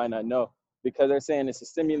people might not know, because they're saying it's a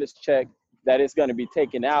stimulus check that is going to be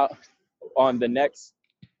taken out on the next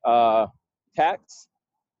tax.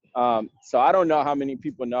 So I don't know how many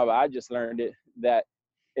people know, but I just learned it, that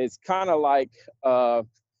it's kind of like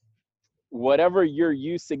whatever you're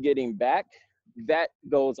used to getting back, that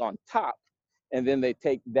goes on top, and then they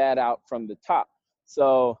take that out from the top.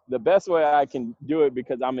 So the best way I can do it,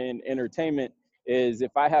 because I'm in entertainment, is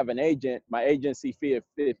if I have an agent, my agency fee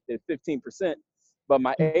is 15%, but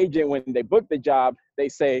my agent, when they book the job, they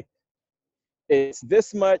say it's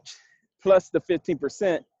this much plus the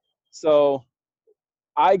 15%. So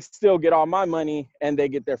I still get all my money and they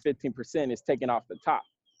get their 15% is taken off the top,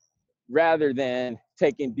 rather than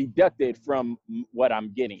taking deducted from what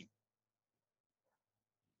I'm getting.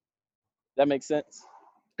 That makes sense?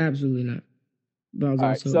 Absolutely not. But I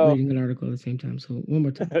was also reading an article at the same time. So one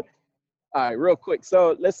more time. All right, real quick.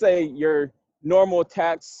 So let's say your normal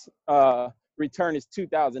tax return is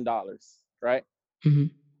 $2,000, right? Mm-hmm.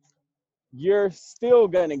 You're still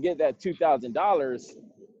gonna get that $2,000.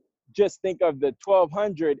 Just think of the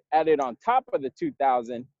 $1,200 added on top of the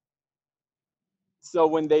 $2,000. So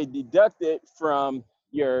when they deduct it from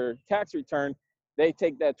your tax return, they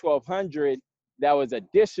take that $1,200 that was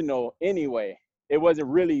additional anyway. It wasn't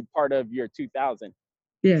really part of your $2,000.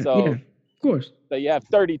 Yeah, so, yeah, of course. So you have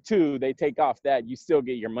 32, they take off that, you still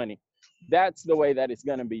get your money. That's the way that it's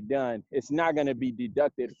going to be done. It's not going to be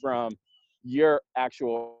deducted from your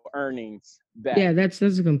actual earnings back. Yeah, that's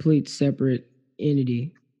a complete separate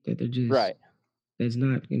entity that they're just right. That's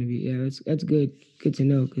not going to be. Yeah, that's good to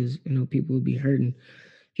know, because people would be hurting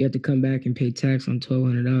if you have to come back and pay tax on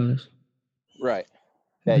 $1,200. Right.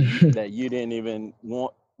 That you didn't even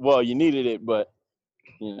want. Well, you needed it, but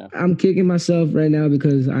I'm kicking myself right now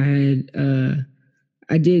because I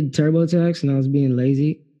did TurboTax and I was being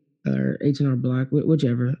lazy, or H&R Block,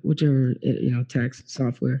 whichever tax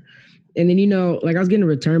software. And then like I was getting a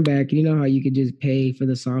return back. You know how you could just pay for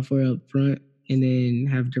the software up front and then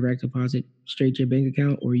have direct deposit straight to your bank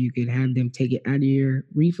account, or you could have them take it out of your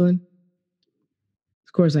refund.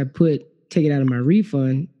 Of course, I take it out of my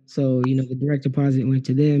refund. So, you know, the direct deposit went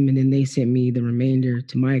to them and then they sent me the remainder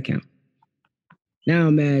to my account. Now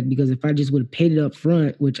I'm mad because if I just would have paid it up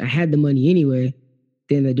front, which I had the money anyway,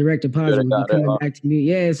 then the direct deposit would be coming back to me.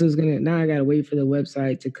 Yeah, so now I gotta wait for the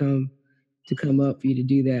website to come up for you to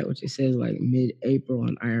do that, which it says like mid-April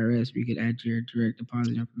on IRS where you could add your direct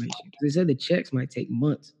deposit information. Because they said the checks might take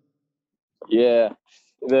months. Yeah.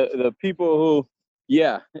 The people who,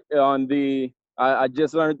 I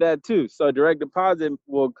just learned that too. So direct deposit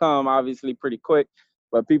will come obviously pretty quick,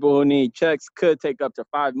 but people who need checks could take up to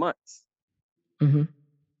 5 months. Mm-hmm.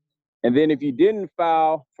 And then if you didn't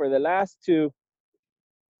file for the last two,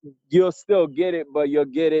 you'll still get it, but you'll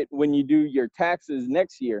get it when you do your taxes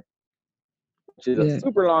next year, which is a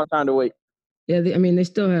super long time to wait. Yeah, they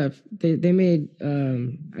still have, they made,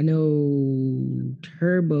 I know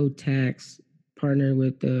TurboTax partnered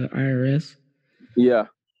with the IRS. Yeah.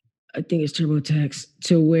 I think it's TurboTax,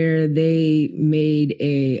 to where they made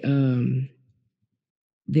a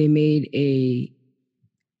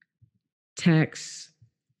tax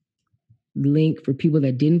link for people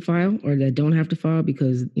that didn't file or that don't have to file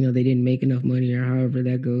because, you know, they didn't make enough money or however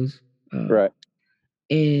that goes. Right.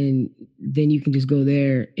 And then you can just go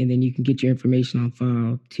there and then you can get your information on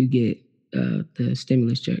file to get the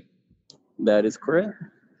stimulus check. That is correct.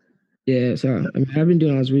 Yeah, so I mean, I've been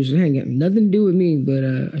doing all this research. It ain't got nothing to do with me, but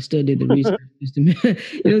I still did the research.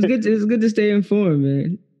 It's good to stay informed,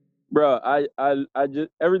 man. Bro, I just,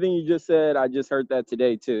 everything you just said, I just heard that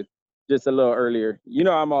today too, just a little earlier. You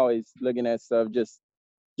know, I'm always looking at stuff just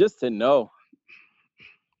to know,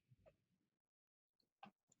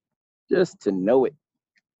 just to know it.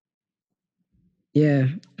 Yeah.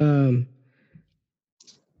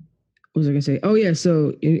 What was I gonna say? Oh yeah.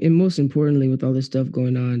 So, and most importantly, with all this stuff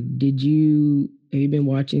going on, have you been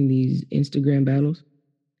watching these Instagram battles?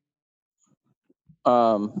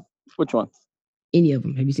 Which ones? Any of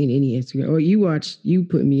them? Have you seen any Instagram? Or you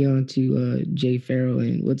put me on to Jay Farrell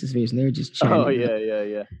and what's his face, and they're just chatting. Oh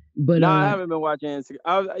yeah. But no, I haven't been watching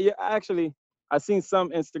Instagram. I've seen some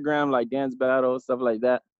Instagram like dance battles, stuff like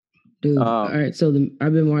that. Dude, all right. So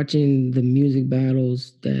I've been watching the music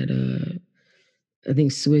battles that I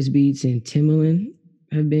think Swiss Beats and Timbaland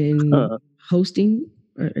have been hosting.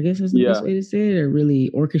 I guess that's the best way to say it, or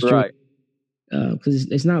really orchestrating. Right. Because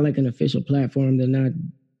it's not like an official platform. They're not,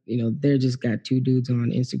 you know, they're just got two dudes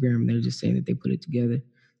on Instagram and they're just saying that they put it together.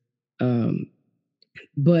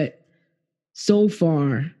 But so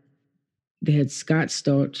far, they had Scott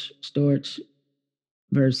Storch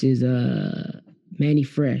versus Manny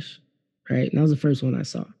Fresh, right? And that was the first one I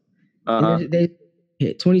saw. And they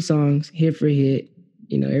hit 20 songs, hit for hit.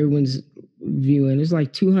 You know, everyone's viewing. There's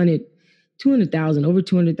like 200,000, over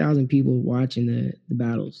 200,000 people watching the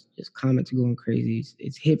battles. Just comments going crazy.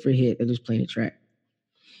 It's hit for hit. They're just playing a track.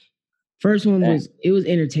 First one was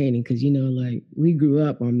entertaining because, you know, like we grew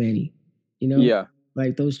up on Manny, you know? Yeah.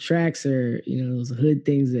 Like those tracks are, you know, those hood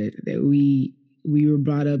things that we were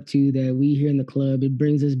brought up to, that we hear in the club. It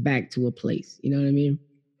brings us back to a place. You know what I mean?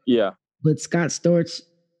 Yeah. But Scott Storch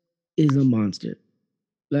is a monster.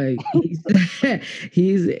 Like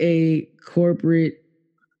he's a corporate,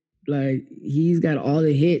 like he's got all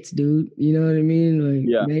the hits, dude. You know what I mean? Like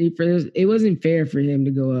Manny first, it wasn't fair for him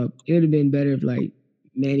to go up. It would have been better if like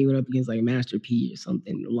Manny went up against like Master P or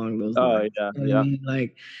something along those lines. Oh yeah, you know I mean?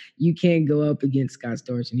 Like you can't go up against Scott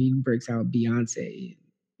Storch and he breaks out Beyonce,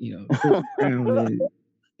 you know, Chris Brown,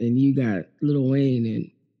 and you got Lil Wayne and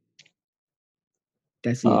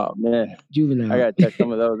that's it. Oh man, Juvenile. I gotta check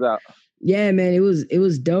some of those out. Yeah, man, it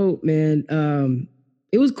was dope, man.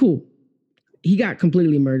 It was cool. He got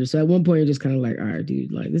completely murdered. So at one point, you're just kind of like, all right,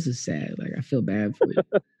 dude, like this is sad. Like I feel bad for you.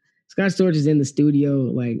 Scott Storch is in the studio,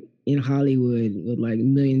 like in Hollywood, with like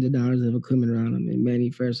millions of dollars of equipment around him, and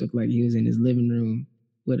Manny Fresh looked like he was in his living room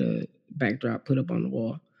with a backdrop put up on the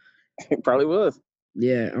wall. It probably was.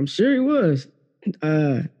 Yeah, I'm sure it was.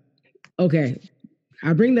 Okay,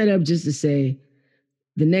 I bring that up just to say,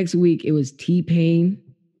 the next week it was T-Pain.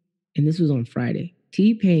 And this was on Friday.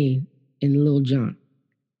 T-Pain and Lil Jon.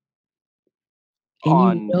 And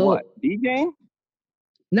on what? DJing?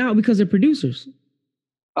 No, because they're producers.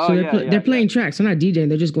 So they're playing tracks. They're not DJing.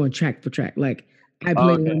 They're just going track for track. Like I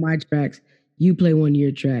play one of my tracks, you play one of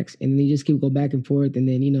your tracks, and then you just keep go back and forth. And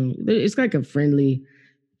then, you know, it's like a friendly,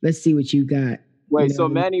 let's see what you got. Wait, you know? So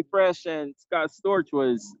Manny Fresh and Scott Storch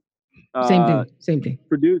was same thing.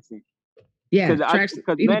 Producing. Yeah, tracks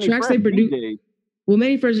they produce. Well,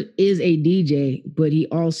 Manny Fresh is a DJ, but he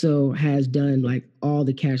also has done like all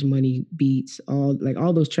the Cash Money beats, all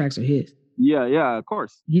those tracks are his. Yeah, of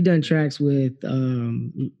course. He done tracks with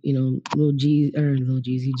Lil Jeezy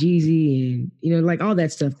and like all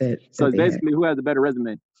that stuff that So it's they had. basically who has a better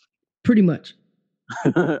resume. Pretty much.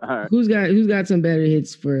 All right. Who's got some better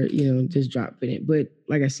hits for just dropping it? But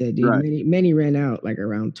like I said, dude, Right. many ran out like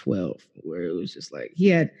around 12, where it was just like he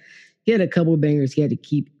had a couple bangers he had to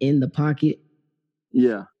keep in the pocket.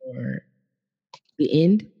 Yeah. For the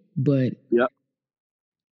end, but yep.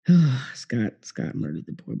 Scott murdered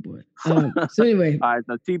the poor boy. So anyway, all right.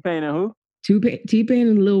 So T-Pain and who? T-Pain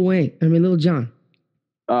and Lil Jon.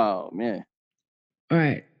 Oh man. All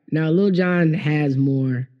right, now Lil Jon has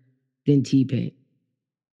more than T-Pain.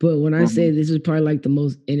 But when I say this is probably like the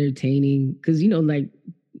most entertaining, because like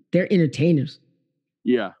they're entertainers.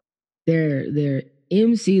 Yeah. They're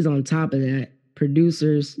MCs on top of that,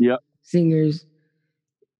 producers, singers.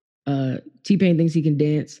 T-Pain thinks he can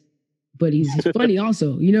dance, but he's funny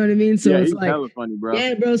also. You know what I mean? So it's he's like hella funny, bro.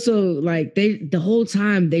 Yeah, bro. So like the whole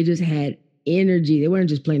time they just had energy. They weren't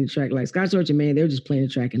just playing the track. Like Scott Storch and Man, they were just playing the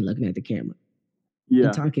track and looking at the camera. Yeah.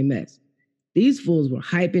 And talking mess. These fools were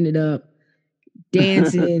hyping it up.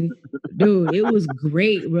 Dancing, dude, it was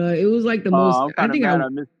great, bro. It was like the most. I'm kind of mad I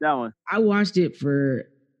missed that one. I watched it for.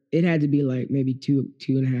 It had to be like maybe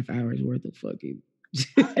 2.5 hours worth of fucking.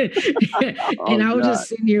 And I was just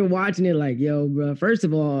sitting here watching it, like, yo, bro. First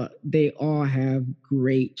of all, they all have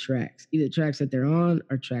great tracks, either tracks that they're on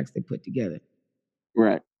or tracks they put together.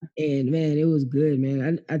 Right. And man, it was good,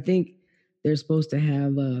 man. I think they're supposed to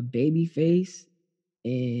have a Babyface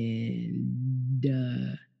and.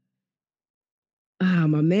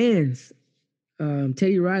 My man's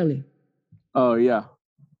Teddy Riley. Oh yeah.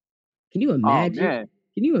 Can you imagine? Oh, man.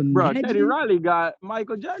 Can you imagine? Bro, Teddy Riley got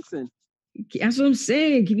Michael Jackson. That's what I'm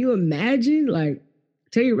saying. Can you imagine? Like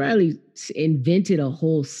Teddy Riley invented a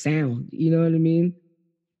whole sound. You know what I mean?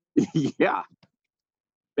 Yeah.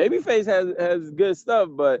 Babyface has good stuff,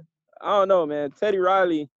 but I don't know, man. Teddy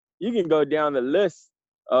Riley, you can go down the list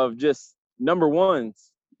of just number ones.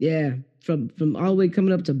 Yeah, from all the way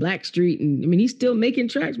coming up to Blackstreet, and I mean he's still making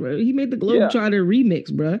tracks, bro. He made the Globetrotter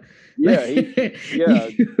remix, bro. Yeah,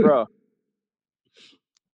 bro.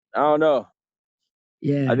 I don't know.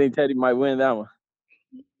 Yeah, I think Teddy might win that one.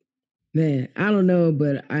 Man, I don't know,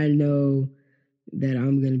 but I know that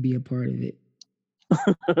I'm gonna be a part of it.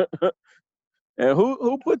 And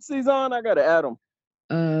who puts these on? I gotta add them.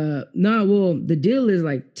 No, well, the deal is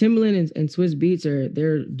like Timbaland and Swiss Beats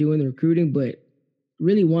they're doing the recruiting, but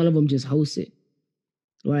really one of them just hosts it.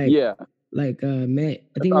 Like man,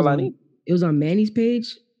 I think it was on Manny's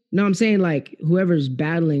page. No, I'm saying like whoever's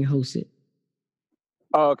battling hosts it.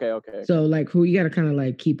 Oh, okay. So like who you gotta kind of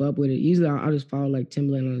like keep up with it. Usually I'll just follow like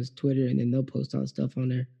Timbaland on his Twitter and then they'll post all the stuff on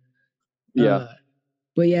there. Yeah.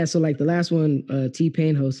 But yeah, so like the last one,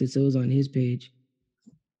 T-Pain hosted, so it was on his page.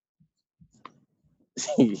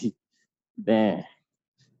 Damn,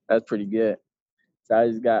 that's pretty good. So I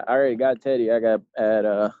already got Teddy. I got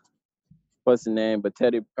at what's the name? But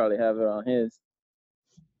Teddy probably have it on his.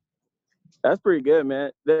 That's pretty good,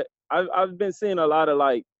 man. I've been seeing a lot of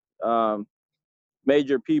like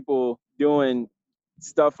major people doing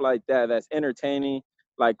stuff like that. That's entertaining,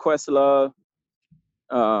 like Questlove,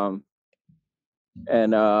 and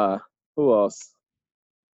who else?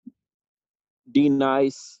 D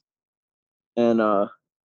Nice, and a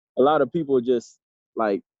lot of people just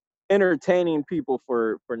like entertaining people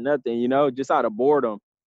for nothing, just out of boredom.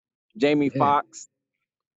 Jamie Foxx.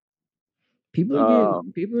 People are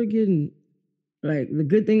getting like, the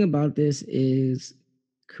good thing about this is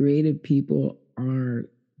creative people are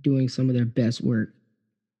doing some of their best work.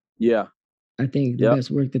 Yeah. I think the best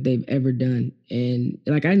work that they've ever done. And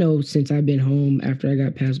like I know since I've been home after I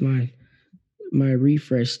got past my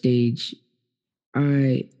refresh stage,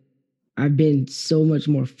 I've been so much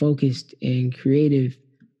more focused and creative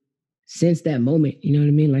since that moment. You know what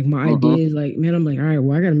I mean? Like my idea is like, man, I'm like, all right,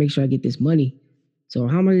 well, I gotta make sure I get this money. So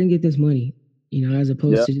how am I gonna get this money? As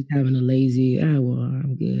opposed to just having a lazy, well,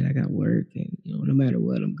 I'm good, I got work, and no matter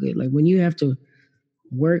what, I'm good. Like when you have to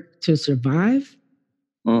work to survive,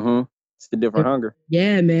 it's a different hunger.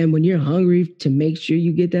 Yeah, man. When you're hungry to make sure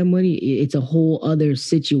you get that money, it's a whole other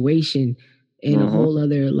situation and a whole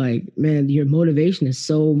other, like, man, your motivation is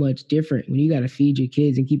so much different when you got to feed your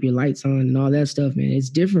kids and keep your lights on and all that stuff, man. It's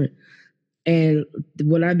different. And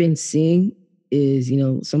what I've been seeing is,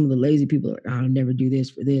 some of the lazy people are like, I'll never do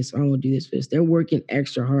this for this. I won't do this for this. They're working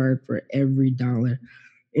extra hard for every dollar.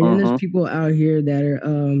 And then there's people out here that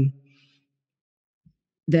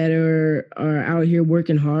are out here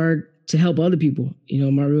working hard to help other people.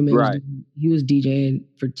 My roommate was DJing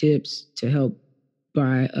for tips to help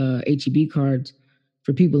buy HEB cards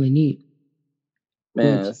for people in need.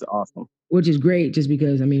 Man, that's awesome. Which is great, just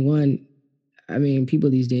because people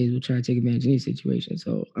these days will try to take advantage of any situation.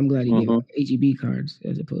 So I'm glad he gave HEB cards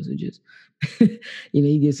as opposed to just,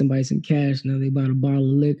 you get somebody some cash. Now they bought a bottle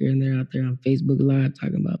of liquor and they're out there on Facebook Live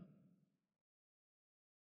talking about.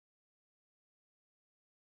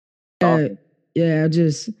 Awesome. Yeah, I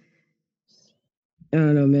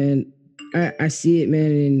don't know, man. I see it,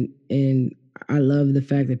 man, and I love the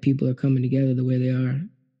fact that people are coming together the way they are,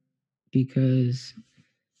 because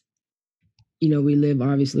we live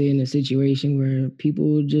obviously in a situation where people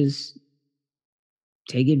will just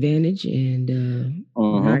take advantage and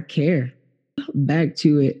not care. Back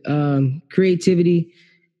to it. Creativity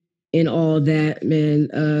and all that, man.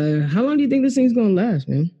 How long do you think this thing's gonna last,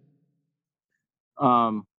 man?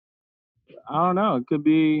 I don't know. It could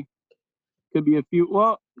be a few.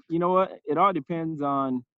 Well, you know what? It all depends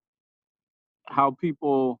on how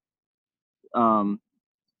people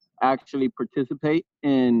actually participate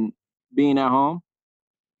in being at home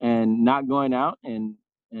and not going out and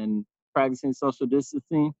practicing social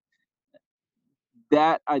distancing.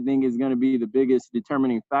 That, I think, is going to be the biggest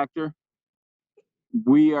determining factor.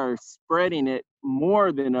 We are spreading it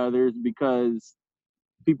more than others because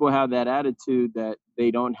people have that attitude that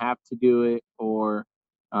they don't have to do it, or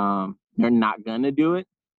they're not going to do it.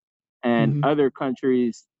 And other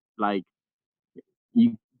countries, like,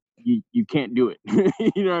 you can't do it.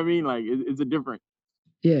 You know what I mean? Like, it's a different.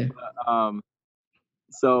 Yeah.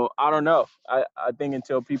 So I don't know. I think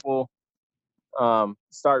until people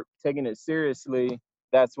start taking it seriously,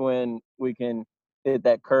 that's when we can hit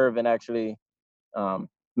that curve and actually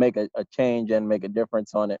make a change and make a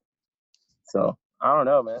difference on it. So I don't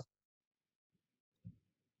know, man.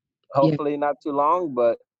 Hopefully not too long,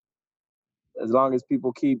 but as long as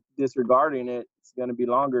people keep disregarding it, it's going to be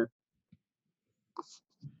longer.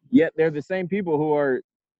 Yet they're the same people who are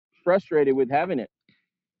frustrated with having it,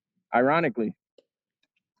 ironically.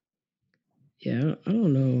 Yeah, I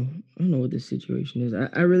don't know. I don't know what this situation is.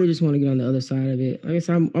 I really just want to get on the other side of it. I guess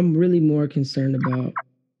I'm really more concerned about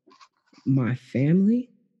my family.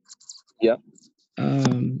 Yeah.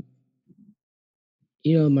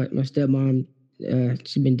 My stepmom,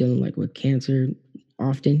 she's been dealing like with cancer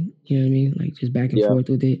often. You know what I mean? Like just back and forth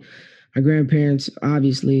with it. My grandparents,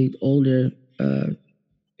 obviously older, and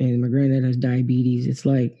my granddad has diabetes. It's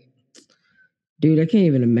like, dude, I can't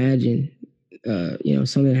even imagine,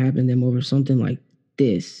 something happened to them over something like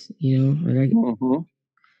this. This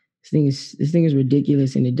thing is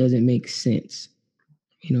ridiculous and it doesn't make sense.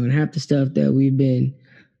 And half the stuff that we've been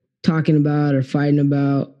talking about or fighting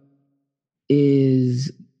about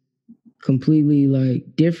is completely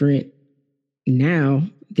like different now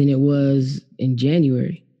than it was in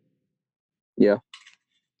January. Yeah.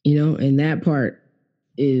 And that part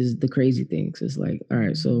is the crazy thing. So it's like, all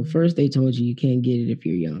right, so first they told you can't get it if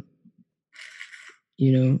you're young.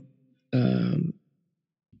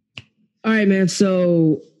 All right, man.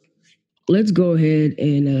 So let's go ahead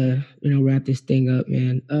and wrap this thing up,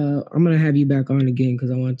 man. I'm gonna have you back on again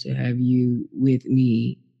because I want to have you with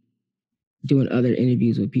me doing other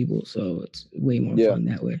interviews with people, so it's way more fun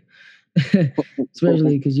that way.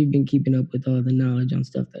 Especially because you've been keeping up with all the knowledge on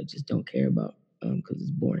stuff that I just don't care about because it's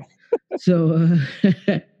boring. So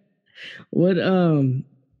what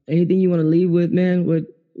anything you want to leave with, man? What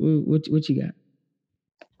you got?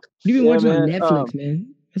 What have you been watching on Netflix,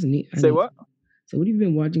 man? That's neat. What? So what have you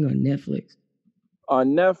been watching on Netflix? On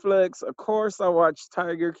Netflix, of course, I watched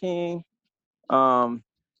Tiger King. I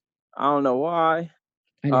don't know why.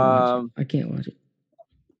 I didn't watch it. I can't watch it.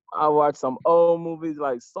 I watched some old movies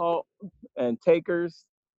like Salt and Takers.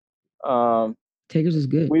 Takers is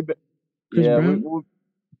good. Chris Brown?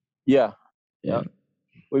 Yeah.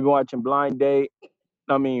 We've been watching Blind Date.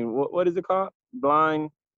 I mean, what is it called?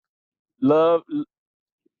 Blind Love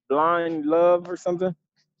or something.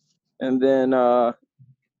 And then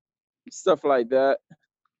stuff like that.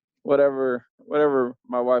 Whatever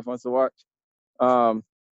my wife wants to watch.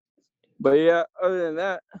 But yeah, other than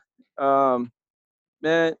that,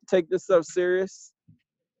 man, take this stuff serious.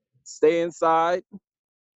 Stay inside.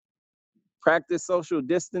 Practice social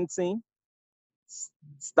distancing.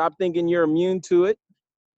 Stop thinking you're immune to it.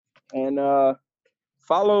 And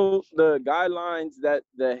follow the guidelines that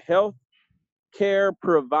the health care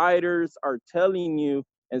providers are telling you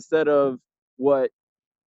instead of what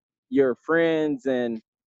your friends and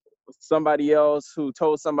somebody else who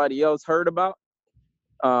told somebody else heard about.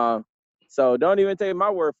 So don't even take my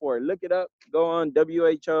word for it. Look it up. Go on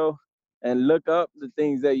WHO and look up the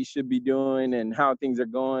things that you should be doing and how things are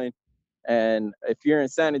going. And if you're in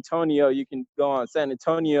San Antonio, you can go on San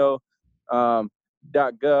Antonio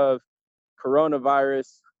 .gov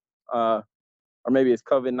coronavirus. or maybe it's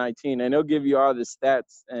COVID-19, and it'll give you all the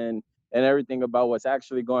stats and everything about what's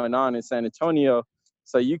actually going on in San Antonio,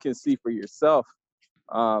 so you can see for yourself.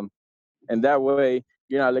 And that way,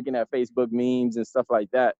 you're not looking at Facebook memes and stuff like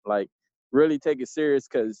that. Like, really take it serious,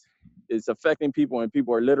 because it's affecting people and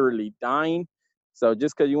people are literally dying. So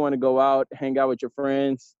just because you want to go out, hang out with your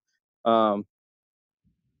friends, um,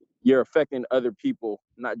 you're affecting other people,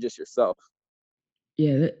 not just yourself.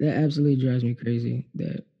 Yeah, that absolutely drives me crazy.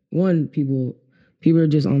 That one, people are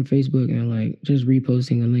just on Facebook and like just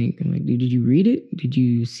reposting a link. I'm like, dude, did you read it? Did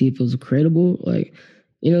you see if it was credible? Like,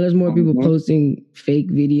 there's more people Mm-hmm. posting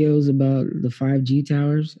fake videos about the 5G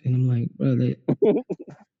towers, and I'm like, bro, the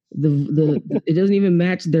it doesn't even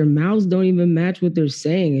match. Their mouths don't even match what they're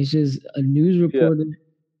saying. It's just a news reporter.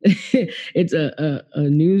 Yeah. It's a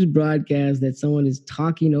news broadcast that someone is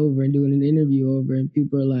talking over and doing an interview over, and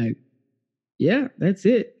people are like, yeah, that's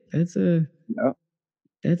it. That's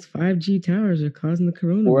that's 5G towers are causing the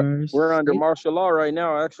coronavirus. We're under martial law right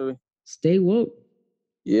now, actually. Stay woke.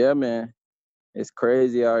 Yeah, man. It's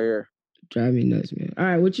crazy out here. Drive me nuts, man. All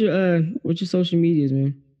right, what's your social medias,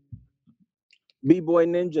 man? B-Boy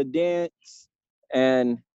Ninja Dance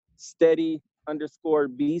and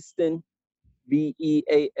steady_beastin,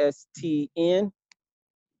 BEASTN.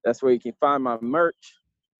 That's where you can find my merch.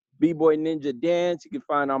 B-Boy Ninja Dance. You can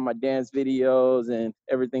find all my dance videos and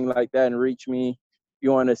everything like that, and reach me if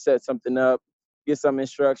you want to set something up, get some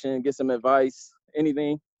instruction, get some advice,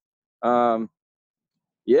 anything. Yeah,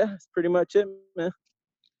 that's pretty much it, man.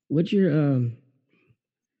 What's your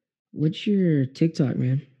TikTok,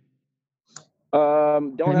 man?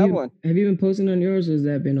 Don't have one. Have you been posting on yours, or has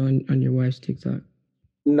that been on your wife's TikTok?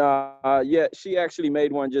 Nah, yeah, she actually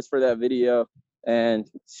made one just for that video, and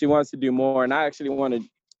she wants to do more. And I actually want to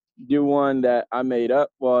do one that I made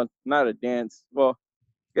up. Well, not a dance. Well,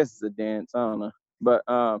 I guess it's a dance. I don't know, but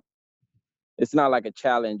it's not like a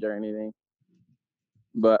challenge or anything.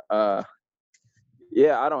 But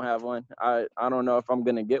yeah, I don't have one. I don't know if I'm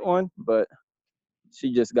gonna get one, but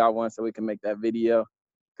she just got one so we can make that video,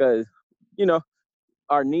 because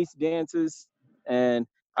our niece dances, and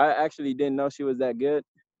I actually didn't know she was that good,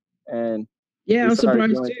 and yeah, I was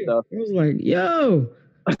surprised too. Stuff. I was like, yo.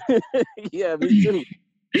 Yeah, me too.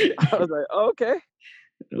 I was like, okay,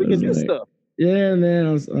 we can do stuff. Yeah, man,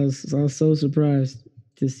 I was so surprised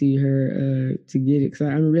to see her to get it, because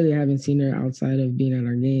I really haven't seen her outside of being at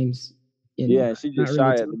our games. Yeah, she's just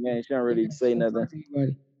shy at the game. She don't really say nothing.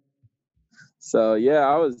 So yeah,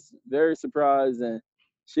 I was very surprised, and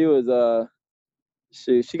she was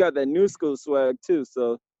she got that new school swag too,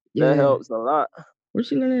 so that helps a lot. Where'd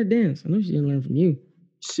she learn that dance? I know she didn't learn from you.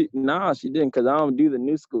 She didn't, because I don't do the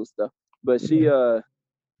new school stuff. But she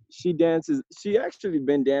dances. She actually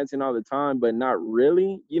been dancing all the time, but not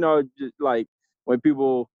really. Just like when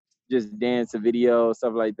people just dance a video,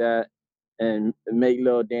 stuff like that, and make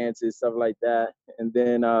little dances, stuff like that. And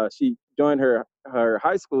then she joined her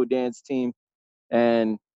high school dance team,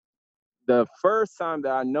 and the first time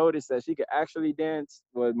that I noticed that she could actually dance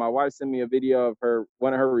was my wife sent me a video of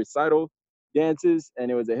one of her recital dances,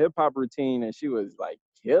 and it was a hip hop routine, and she was like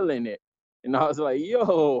killing it. And I was like,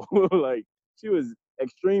 yo, like she was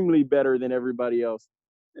extremely better than everybody else.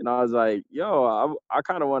 And I was like, yo, I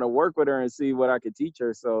kind of want to work with her and see what I could teach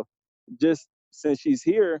her. So just since she's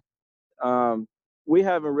here, we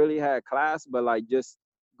haven't really had class, but like just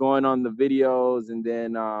going on the videos, and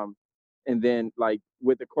then like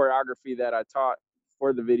with the choreography that I taught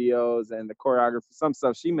for the videos, and the choreography, some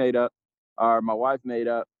stuff she made up or my wife made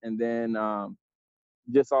up, and then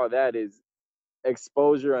just all that is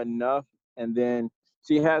exposure enough. And then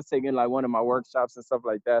she has taken like one of my workshops and stuff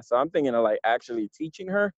like that, so I'm thinking of like actually teaching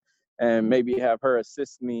her, and maybe have her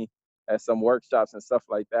assist me at some workshops and stuff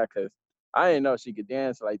like that, because I didn't know she could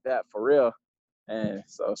dance like that for real. And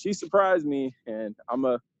so she surprised me, and I'm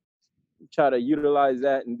a try to utilize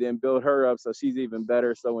that and then build her up so she's even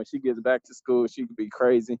better. So when she gets back to school, she could be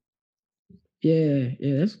crazy. Yeah,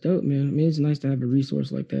 that's dope, man. I mean, it's nice to have a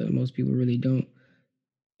resource like that. Most people really don't.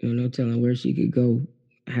 No telling where she could go,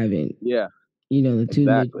 having the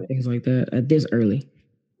tutelage and things like that at this early.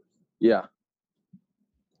 Yeah.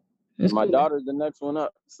 That's and my cool, daughter's the next one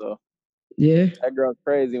up. So yeah, that girl's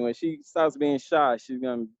crazy. When she stops being shy, she's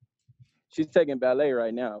taking ballet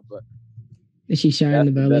right now. But is she shy in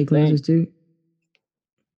the ballet classes too?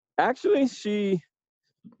 Actually,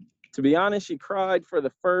 to be honest, she cried for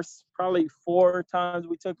the first probably 4 times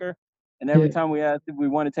we took her. And every time we asked if we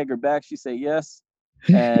want to take her back, she said yes.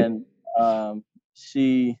 And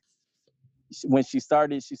when she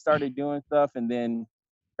started doing stuff, and then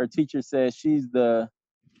her teacher said she's the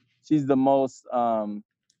most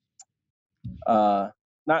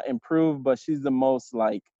not improved, but she's the most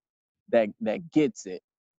like that gets it,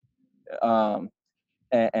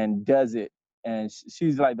 and does it, and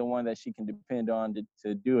she's like the one that she can depend on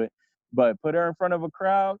to do it. But put her in front of a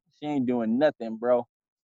crowd, she ain't doing nothing, bro.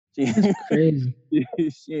 That's crazy.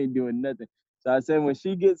 She ain't doing nothing. So I said, when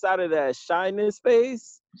she gets out of that shyness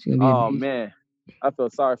phase, It's gonna be a oh beast. man, I feel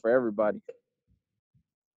sorry for everybody.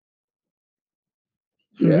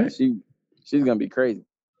 All Yeah, right. she's gonna be crazy.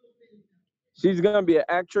 She's gonna be an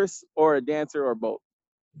actress or a dancer or both.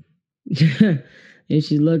 If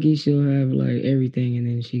she's lucky, she'll have like everything, and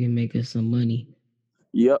then she can make us some money.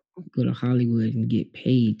 Yep. Go to Hollywood and get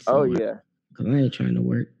paid Oh somewhere. yeah. Cause I ain't trying to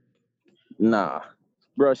work. Nah,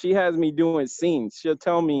 bro. She has me doing scenes. She'll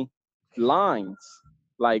tell me lines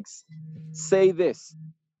like, "Say this.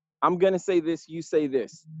 I'm gonna say this. You say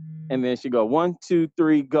this." And then she go 1, 2,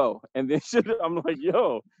 3, go. And then I'm like,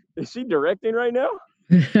 "Yo, is she directing right now?"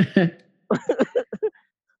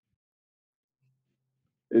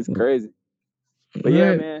 It's crazy. But yeah,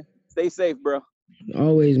 Right. man, stay safe, bro.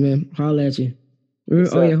 Always, man. Holla at you.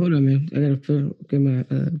 Yes, Oh yeah, sir. hold on, man. I gotta get my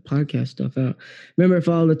podcast stuff out. Remember,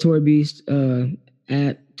 follow the TourBeast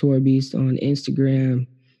at TourBeast on Instagram.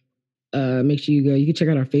 Make sure you go. You can check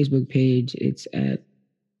out our Facebook page. It's at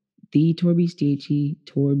the TourBeast,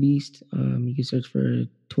 TourBeast. You can search for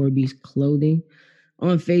TourBeast Clothing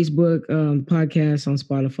on Facebook. Podcast on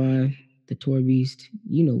Spotify. The TourBeast.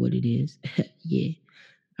 You know what it is. Yeah.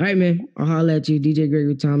 All right, man. I'll holla at you, DJ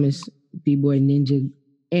Gregory Thomas, B-Boy Ninja,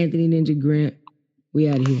 Anthony Ninja Grant. We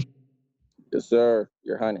out of here. Yes, sir.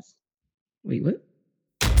 Your Highness. Wait, what?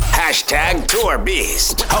 Hashtag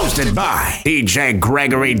TourBeast. Hosted by DJ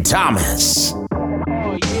Gregory Thomas.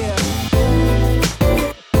 Oh, yeah.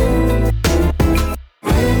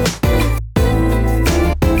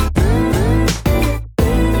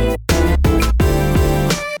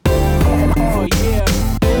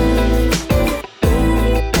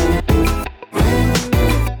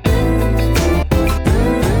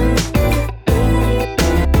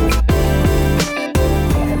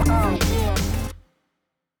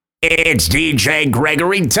 It's DJ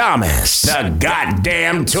Gregory Thomas, the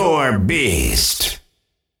goddamn TourBeast.